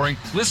Isn't Boring.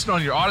 Listen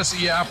on your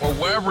Odyssey app or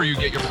wherever you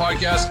get your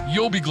podcast.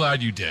 You'll be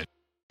glad you did.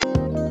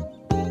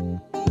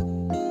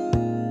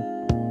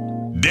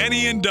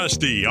 Danny and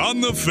Dusty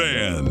on the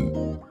Fan.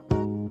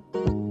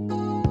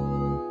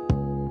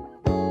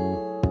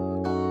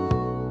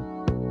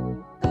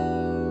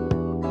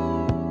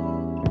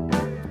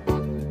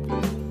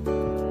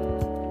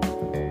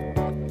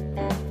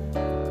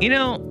 You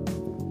know,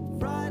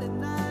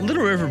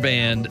 Little River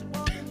Band,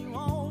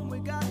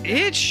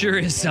 it sure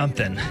is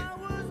something.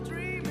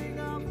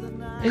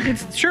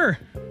 It's sure.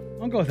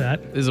 I'll go with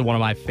that. This is one of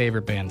my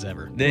favorite bands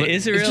ever.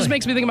 Is it really? It just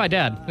makes me think of my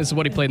dad. This is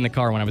what he played in the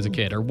car when I was a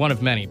kid, or one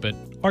of many, but...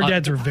 Our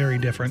dads are very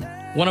different.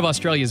 One of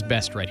Australia's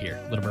best right here,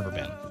 Little River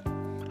Band.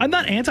 I'm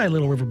not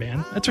anti-Little River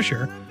Band, that's for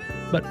sure.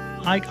 But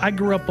I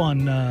grew up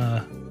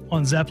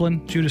on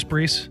Zeppelin, Judas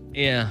Priest.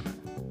 Yeah.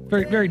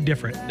 Very, very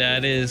different.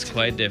 That is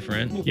quite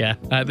different. Yeah,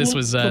 this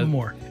was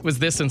more. Was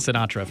this and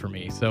Sinatra for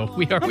me. So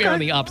we are on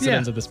the opposite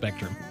ends of the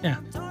spectrum. Yeah.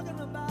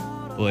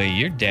 Boy,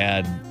 your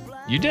dad's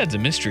a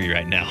mystery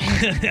right now.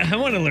 I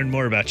want to learn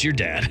more about your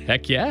dad.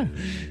 Heck yeah.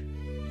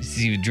 Does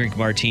he drink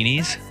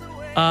martinis?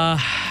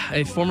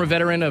 A former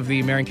veteran of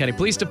the Marion County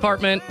Police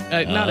Department.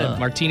 Not a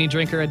martini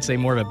drinker. I'd say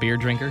more of a beer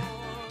drinker.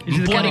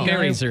 Bloody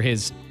Marys are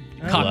his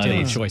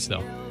cocktail of choice,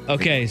 though.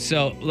 Okay,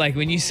 so like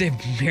when you say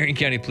Marion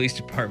County Police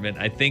Department,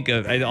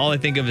 all I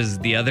think of is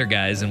the other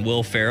guys and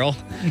Will Ferrell.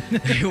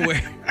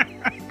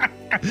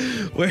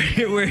 where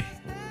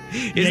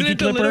isn't it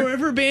the Little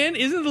River Band?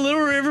 Isn't the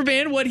Little River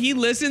Band what he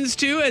listens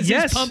to as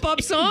his pump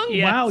up song?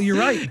 Yes. Wow, you're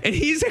right. And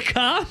he's a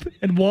cop.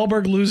 And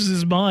Wahlberg loses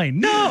his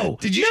mind. No.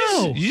 Did you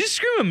just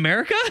scream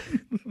America?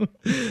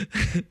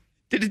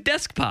 Did a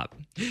desk pop?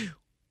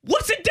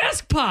 What's a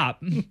desk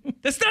pop?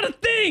 That's not a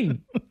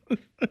thing.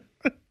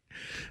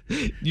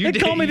 They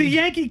call me the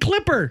Yankee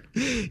Clipper.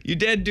 Your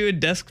dad do a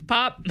desk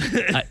pop?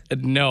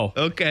 No.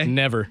 Okay.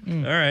 Never.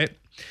 All right.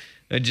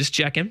 Just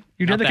checking.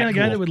 Your dad the kind of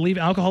guy that would leave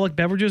alcoholic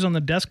beverages on the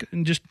desk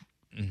and just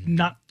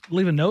not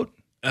leave a note?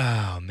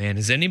 Oh, man.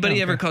 Has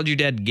anybody ever called your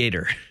dad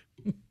Gator?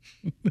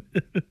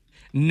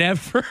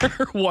 Never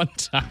one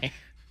time.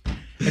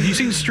 Have you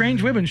seen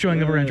strange women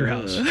showing up around your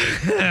house?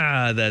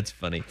 That's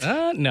funny.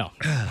 No.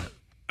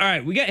 All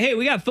right.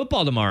 We got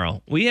football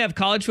tomorrow. We have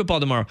college football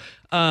tomorrow.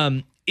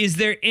 Is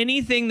there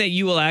anything that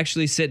you will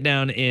actually sit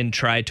down and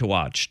try to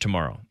watch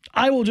tomorrow?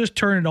 I will just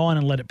turn it on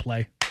and let it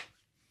play.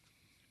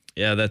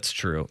 Yeah, that's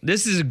true.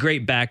 This is a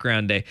great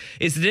background day.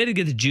 It's the day to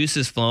get the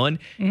juices flowing.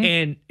 Mm-hmm.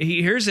 And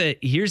here's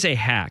a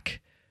hack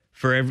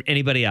for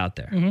anybody out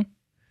there. Mm-hmm.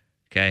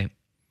 Okay.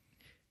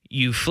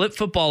 You flip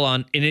football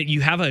on, and you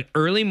have an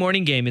early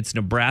morning game. It's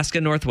Nebraska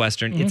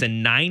Northwestern. Mm-hmm. It's a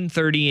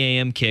 9:30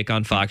 a.m. kick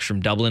on Fox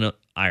from Dublin,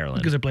 Ireland.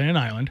 Because they're playing in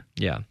Ireland.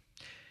 Yeah.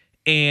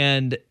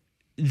 And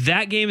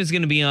that game is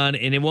going to be on,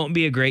 and it won't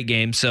be a great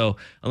game. So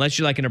unless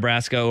you like a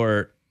Nebraska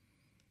or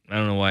I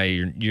don't know why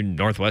you're a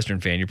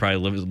Northwestern fan, you're probably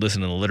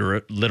listening to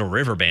the Little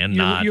River Band.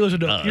 You listen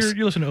to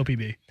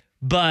OPB.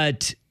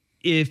 But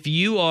if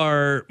you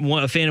are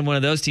a fan of one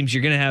of those teams,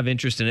 you're going to have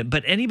interest in it.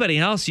 But anybody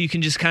else, you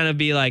can just kind of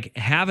be like,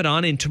 have it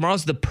on. And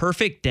tomorrow's the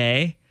perfect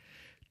day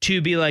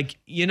to be like,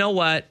 you know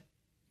what?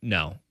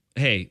 No.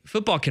 Hey,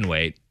 football can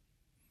wait.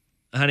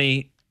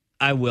 Honey,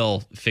 I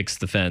will fix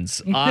the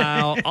fence.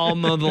 I'll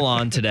mow the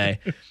lawn today.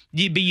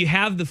 But you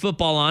have the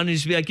football on and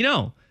just be like,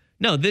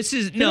 this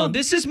is more important.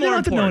 They don't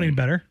have to know any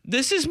better.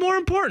 This is more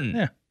important.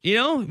 Yeah.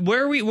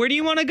 Where do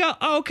you want to go?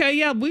 Oh, okay,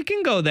 yeah, we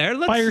can go there.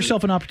 Buy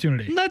yourself an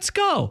opportunity. Let's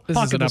go. This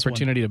is an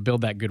opportunity to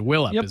build that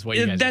goodwill up, is what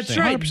you guys That's are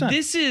saying. right. 100%.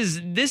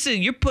 This is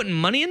you're putting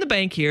money in the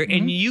bank here,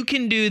 and you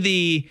can do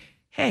the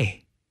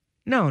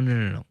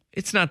no.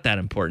 It's not that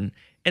important.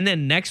 And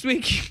then next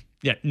week,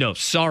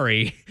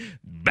 sorry.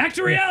 Back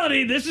to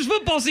reality. This is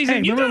football season.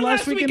 Hey, you remember got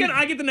last last weekend.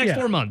 I get the next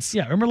 4 months.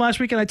 Yeah, remember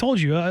last weekend I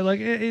told you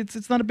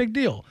it's not a big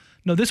deal.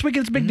 No, this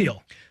weekend it's a big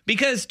deal.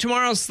 Because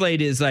tomorrow's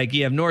slate is like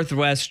you have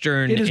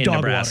Northwestern It is in dog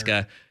Nebraska.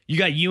 water. You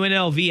got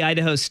UNLV,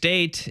 Idaho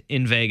State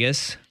in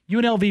Vegas.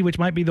 UNLV, which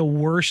might be the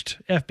worst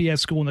FBS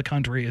school in the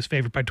country, is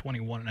favored by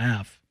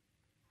 21.5.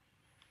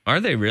 Are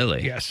they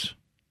really? Yes.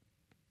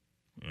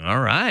 All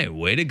right.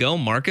 Way to go,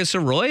 Marcus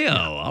Arroyo.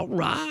 Yeah. All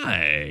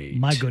right.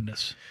 My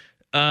goodness.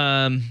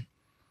 I'm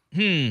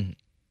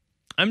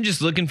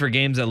just looking for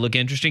games that look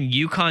interesting.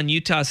 UConn,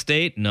 Utah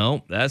State.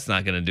 No, that's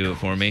not going to do it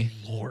for me.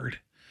 Lord.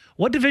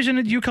 What division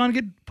did UConn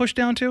get pushed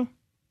down to?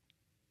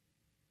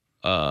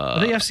 Are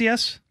they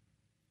FCS?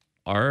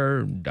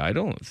 I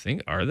don't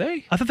think, are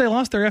they? I thought they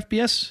lost their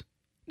FBS.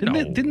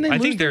 Didn't they I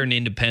lose think they're an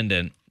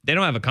independent. They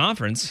don't have a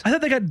conference. I thought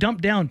they got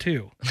dumped down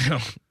too.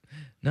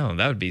 No,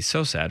 that would be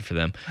so sad for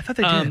them. I thought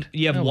they did.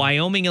 You have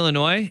Wyoming,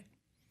 Illinois.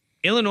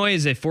 Illinois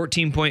is a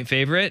 14-point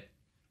favorite.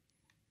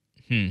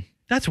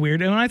 That's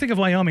weird. And when I think of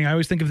Wyoming, I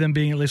always think of them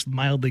being at least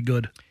mildly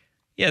good.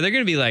 Yeah, they're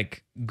going to be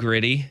like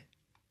gritty.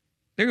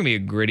 They're going to be a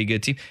gritty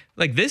good team.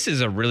 Like, this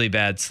is a really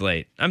bad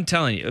slate. I'm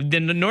telling you. The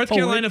North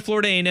Carolina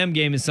Florida A&M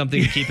game is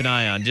something to keep an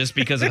eye on just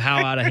because of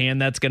how out of hand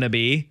that's going to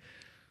be.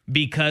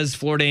 Because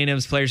Florida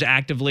A&M's players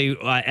actively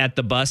at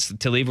the bus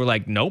to leave were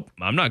like, nope,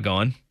 I'm not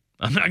going.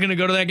 I'm not going to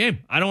go to that game.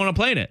 I don't want to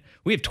play in it.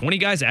 We have 20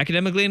 guys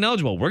academically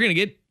ineligible. We're going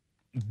to get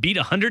beat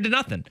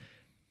 100-0.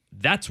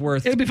 That's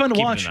worth It'd be fun to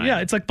keeping watch. an eye Yeah,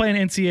 on. it's like playing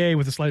NCAA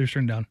with the sliders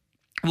turned down.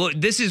 Well,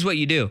 this is what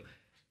you do.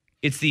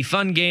 It's the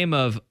fun game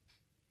of,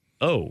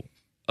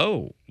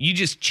 you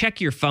just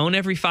check your phone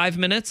every 5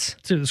 minutes.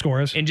 See what the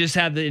score is. And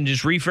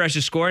just refresh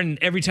the score. And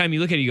every time you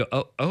look at it, you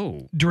go,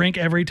 oh. Drink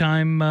every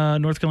time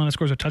North Carolina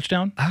scores a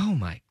touchdown. Oh,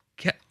 my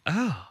God.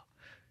 Oh.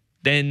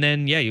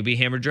 Then you'll be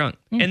hammered drunk.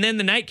 And then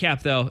the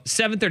nightcap, though,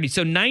 7:30.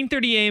 So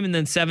 9:30 a.m. and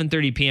then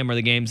 7:30 p.m. are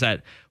the games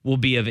that will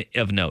be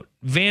of note.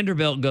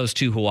 Vanderbilt goes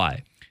to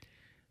Hawaii.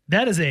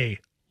 That is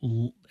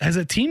has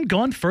a team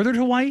gone further to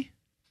Hawaii?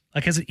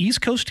 Like, has an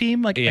East Coast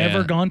team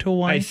ever gone to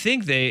Hawaii? I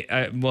think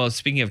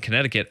speaking of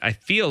Connecticut, I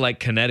feel like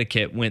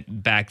Connecticut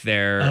went back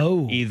there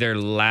either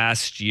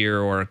last year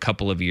or a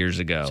couple of years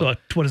ago. So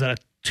what is that,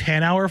 a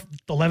 10-hour,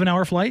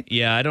 11-hour flight?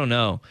 Yeah, I don't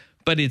know.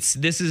 But this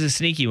is a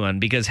sneaky one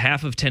because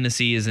half of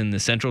Tennessee is in the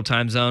central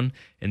time zone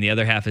and the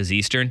other half is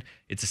eastern.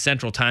 It's a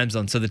central time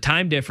zone. So the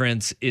time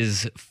difference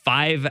is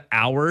 5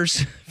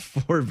 hours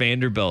for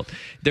Vanderbilt.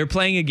 They're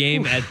playing a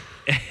game at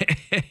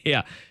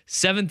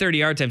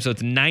 7:30 our time. So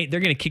it's they're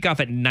going to kick off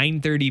at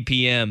 9:30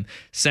 p.m.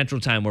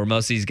 Central Time, where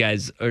most of these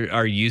guys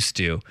are used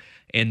to.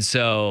 And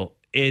so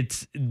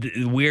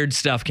weird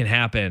stuff can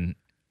happen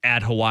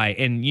at Hawaii.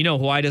 And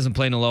Hawaii doesn't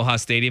play in Aloha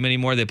Stadium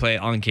anymore. They play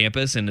on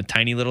campus in a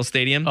tiny little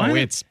stadium. Oh,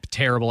 it's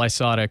terrible. I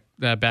saw it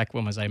back,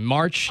 when was I?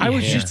 March? I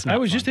was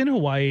just in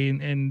Hawaii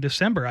in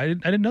December. I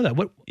didn't know that.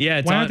 Why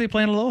aren't they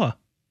playing Aloha?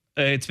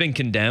 It's been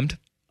condemned.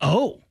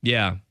 Oh.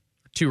 Yeah.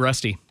 Too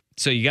rusty.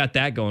 So you got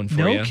that going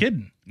for you. No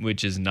kidding.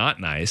 Which is not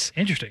nice.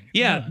 Interesting.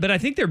 Yeah, but I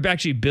think they're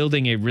actually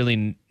building a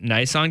really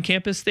nice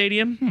on-campus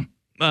stadium.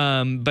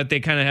 But they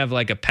kind of have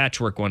like a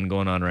patchwork one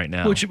going on right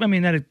now. Which, I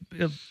mean,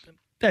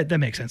 that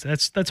makes sense.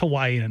 That's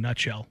Hawaii in a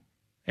nutshell.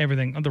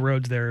 Everything on the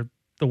roads there,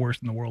 the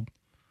worst in the world.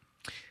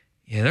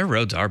 Yeah, their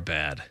roads are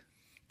bad.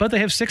 But they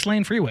have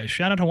 6-lane freeways.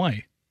 Shout out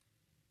Hawaii.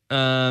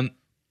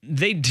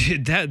 They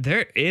did that.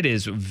 It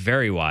is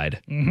very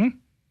wide. Mm-hmm.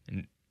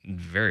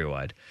 Very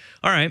wide.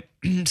 All right.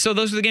 So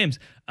those are the games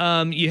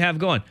you have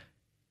going.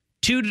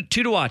 Two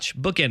to watch.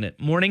 Bookend it.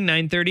 Morning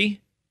 9:30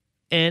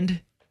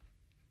 and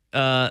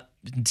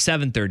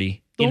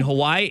 7:30 in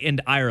Hawaii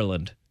and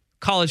Ireland.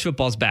 College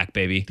football's back,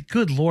 baby.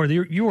 Good Lord.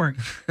 You weren't.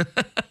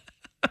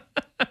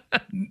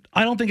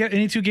 I don't think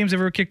any two games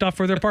ever kicked off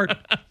further apart.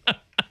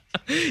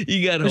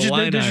 You got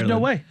Hawaii and There's Ireland. no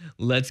way.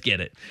 Let's get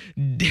it.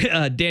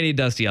 Danny and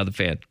Dusty on the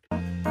Fan.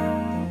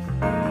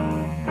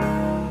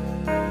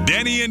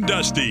 Danny and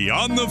Dusty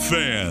on the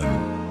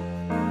Fan.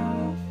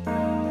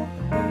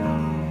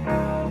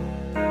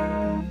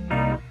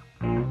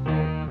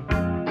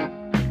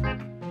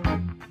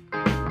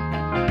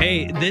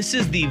 Hey, this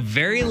is the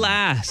very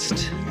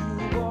last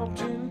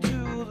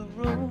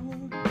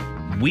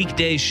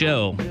weekday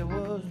show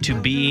to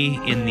be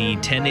in the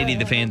 1080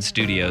 The Fan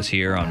studios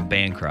here on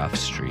Bancroft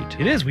Street.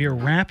 It is. We are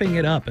wrapping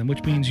it up, and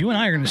which means you and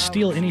I are going to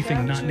steal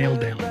anything not nailed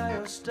down.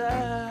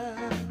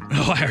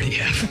 Oh, I already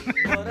have.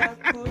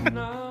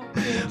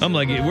 I'm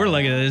like, we're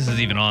like, this is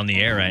even on the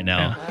air right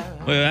now.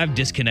 Yeah. Well, I've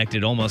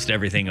disconnected almost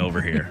everything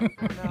over here.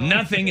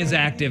 Nothing is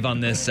active on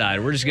this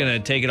side. We're just going to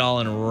take it all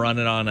and run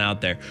it on out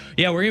there.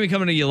 Yeah, we're going to be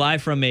coming to you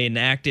live from an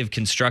active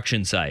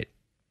construction site.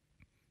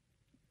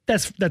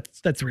 That's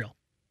real.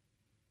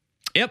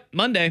 Yep,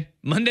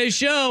 Monday's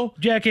show.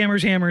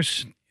 Jackhammers,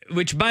 hammers.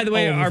 Which, by the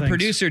way, our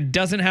producer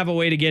doesn't have a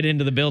way to get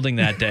into the building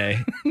that day.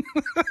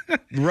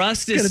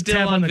 Rust is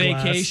still on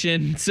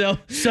vacation, so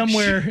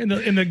somewhere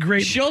in the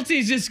great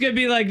Schulte's just gonna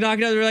be like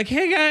knocking on the door, like,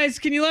 "Hey guys,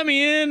 can you let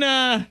me in?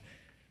 I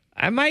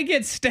might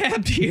get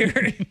stabbed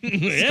here."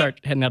 Start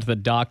heading out to the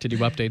dock to do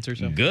updates or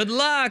something. Good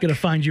luck. Gonna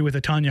find you with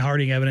the Tanya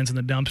Harding evidence in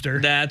the dumpster.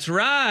 That's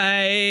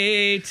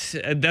right.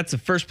 That's the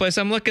first place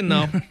I'm looking,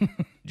 though.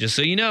 Just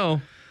so you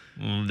know.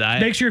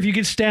 Make sure if you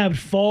get stabbed,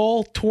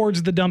 fall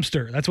towards the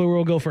dumpster. That's where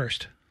we'll go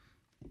first.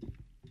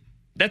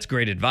 That's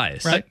great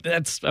advice. Right?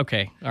 That's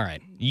okay. All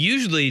right.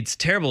 Usually it's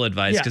terrible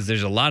advice because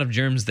there's a lot of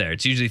germs there.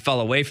 It's usually fall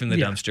away from the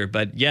dumpster,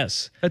 but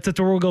yes. That's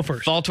where we'll go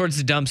first. Fall towards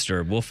the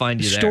dumpster. We'll find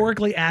you there.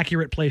 Historically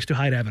accurate place to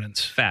hide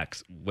evidence.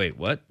 Facts. Wait,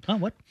 what? Oh,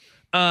 what?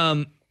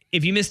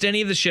 If you missed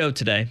any of the show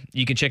today,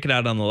 you can check it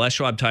out on the Les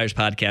Schwab Tires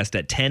podcast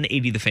at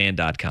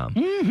 1080thefan.com.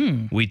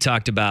 Mm-hmm. We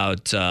talked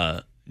about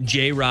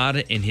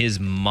J-Rod and his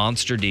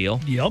monster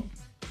deal. Yep.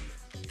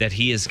 That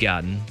he has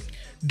gotten.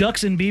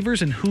 Ducks and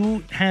Beavers, and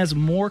who has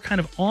more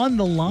kind of on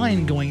the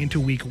line going into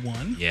week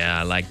one. Yeah,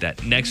 I like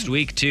that. Next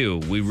week, too,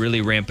 we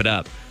really ramp it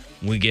up.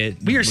 We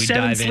are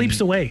 7 sleeps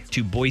away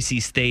to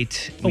Boise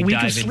State. We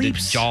dive of into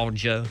sleeps.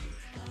 Georgia.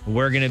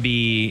 We're going to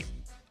be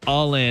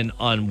all in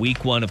on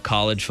week one of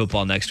college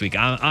football next week.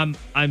 I'm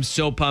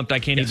so pumped. I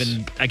can't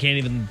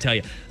even tell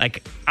you.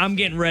 Like, I'm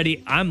getting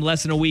ready. I'm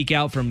less than a week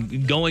out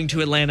from going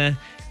to Atlanta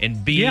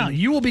and being. Yeah,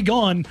 you will be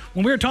gone.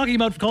 When we're talking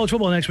about college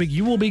football next week,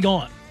 you will be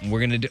gone. We're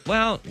going to do,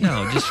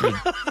 just for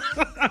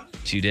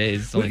 2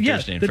 days. It's only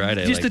Thursday and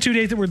Friday. Just the 2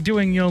 days that we're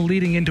doing,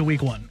 leading into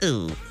week one.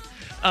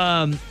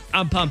 I'm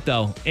pumped,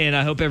 though, and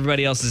I hope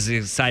everybody else is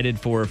excited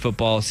for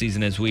football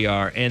season as we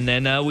are. And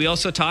then we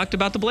also talked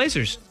about the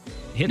Blazers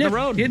hitting the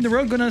road. Hitting the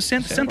road, going to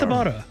Santa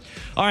Barbara.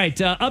 All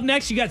right, up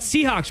next, you got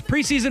Seahawks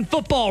preseason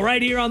football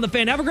right here on The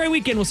Fan. Have a great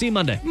weekend. We'll see you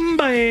Monday.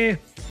 Bye.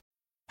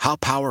 How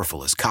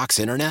powerful is Cox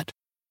Internet?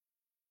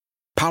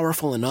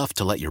 Powerful enough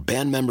to let your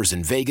band members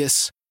in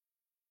Vegas,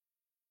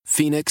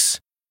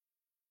 Phoenix,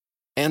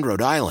 and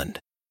Rhode Island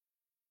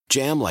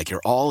jam like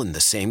you're all in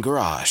the same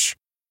garage.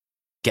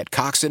 Get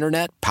Cox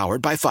Internet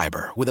powered by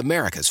fiber with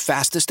America's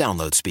fastest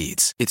download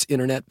speeds. It's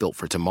internet built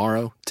for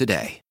tomorrow,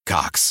 today.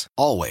 Cox,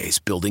 always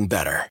building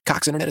better.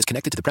 Cox Internet is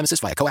connected to the premises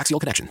via coaxial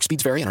connection.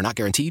 Speeds vary and are not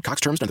guaranteed.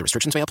 Cox terms and other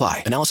restrictions may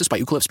apply. Analysis by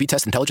Ookla of Speed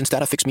Test Intelligence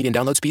Data. Fixed median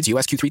download speeds.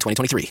 US Q3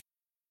 2023.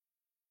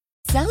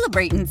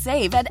 Celebrate and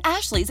save at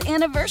Ashley's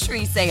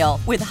Anniversary Sale.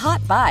 With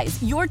Hot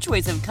Buys, your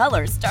choice of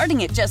colors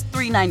starting at just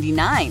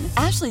 $3.99.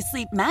 Ashley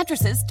Sleep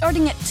mattresses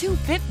starting at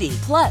 $2.50.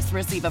 Plus,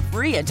 receive a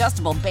free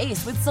adjustable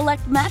base with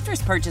select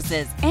mattress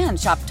purchases. And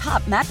shop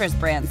top mattress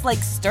brands like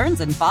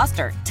Stearns &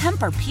 Foster,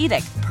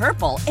 Tempur-Pedic,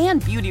 Purple,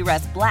 and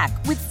Beautyrest Black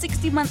with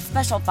 60-month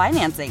special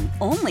financing.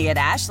 Only at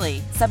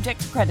Ashley. Subject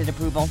to credit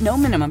approval. No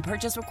minimum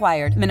purchase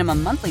required.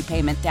 Minimum monthly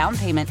payment, down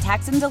payment,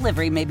 tax, and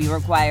delivery may be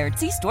required.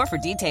 See store for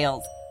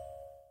details.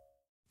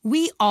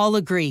 We all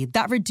agree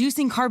that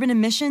reducing carbon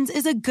emissions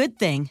is a good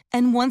thing.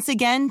 And once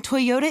again,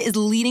 Toyota is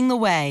leading the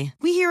way.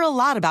 We hear a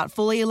lot about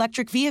fully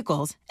electric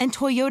vehicles, and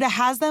Toyota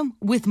has them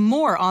with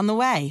more on the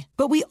way.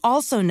 But we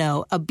also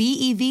know a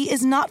BEV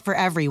is not for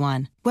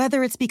everyone.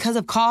 Whether it's because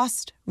of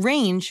cost,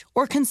 range,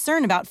 or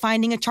concern about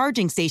finding a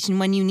charging station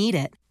when you need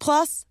it.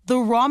 Plus, the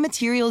raw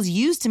materials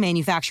used to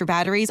manufacture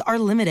batteries are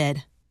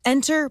limited.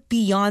 Enter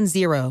Beyond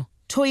Zero,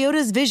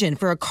 Toyota's vision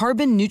for a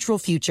carbon-neutral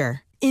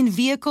future. In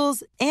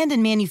vehicles and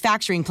in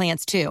manufacturing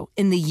plants, too,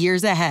 in the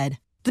years ahead.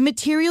 The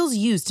materials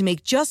used to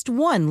make just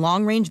one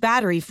long-range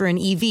battery for an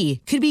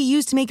EV could be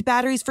used to make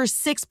batteries for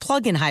 6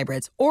 plug-in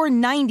hybrids or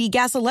 90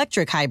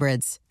 gas-electric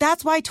hybrids.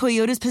 That's why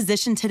Toyota's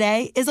position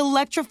today is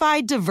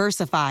electrified,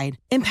 diversified,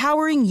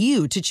 empowering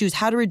you to choose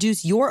how to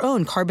reduce your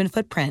own carbon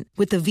footprint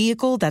with the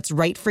vehicle that's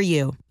right for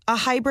you. A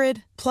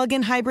hybrid,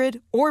 plug-in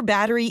hybrid, or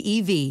battery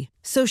EV.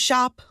 So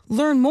shop,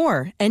 learn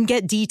more, and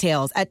get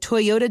details at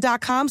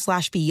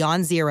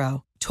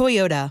toyota.com/beyondzero.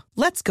 Toyota,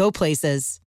 let's go places.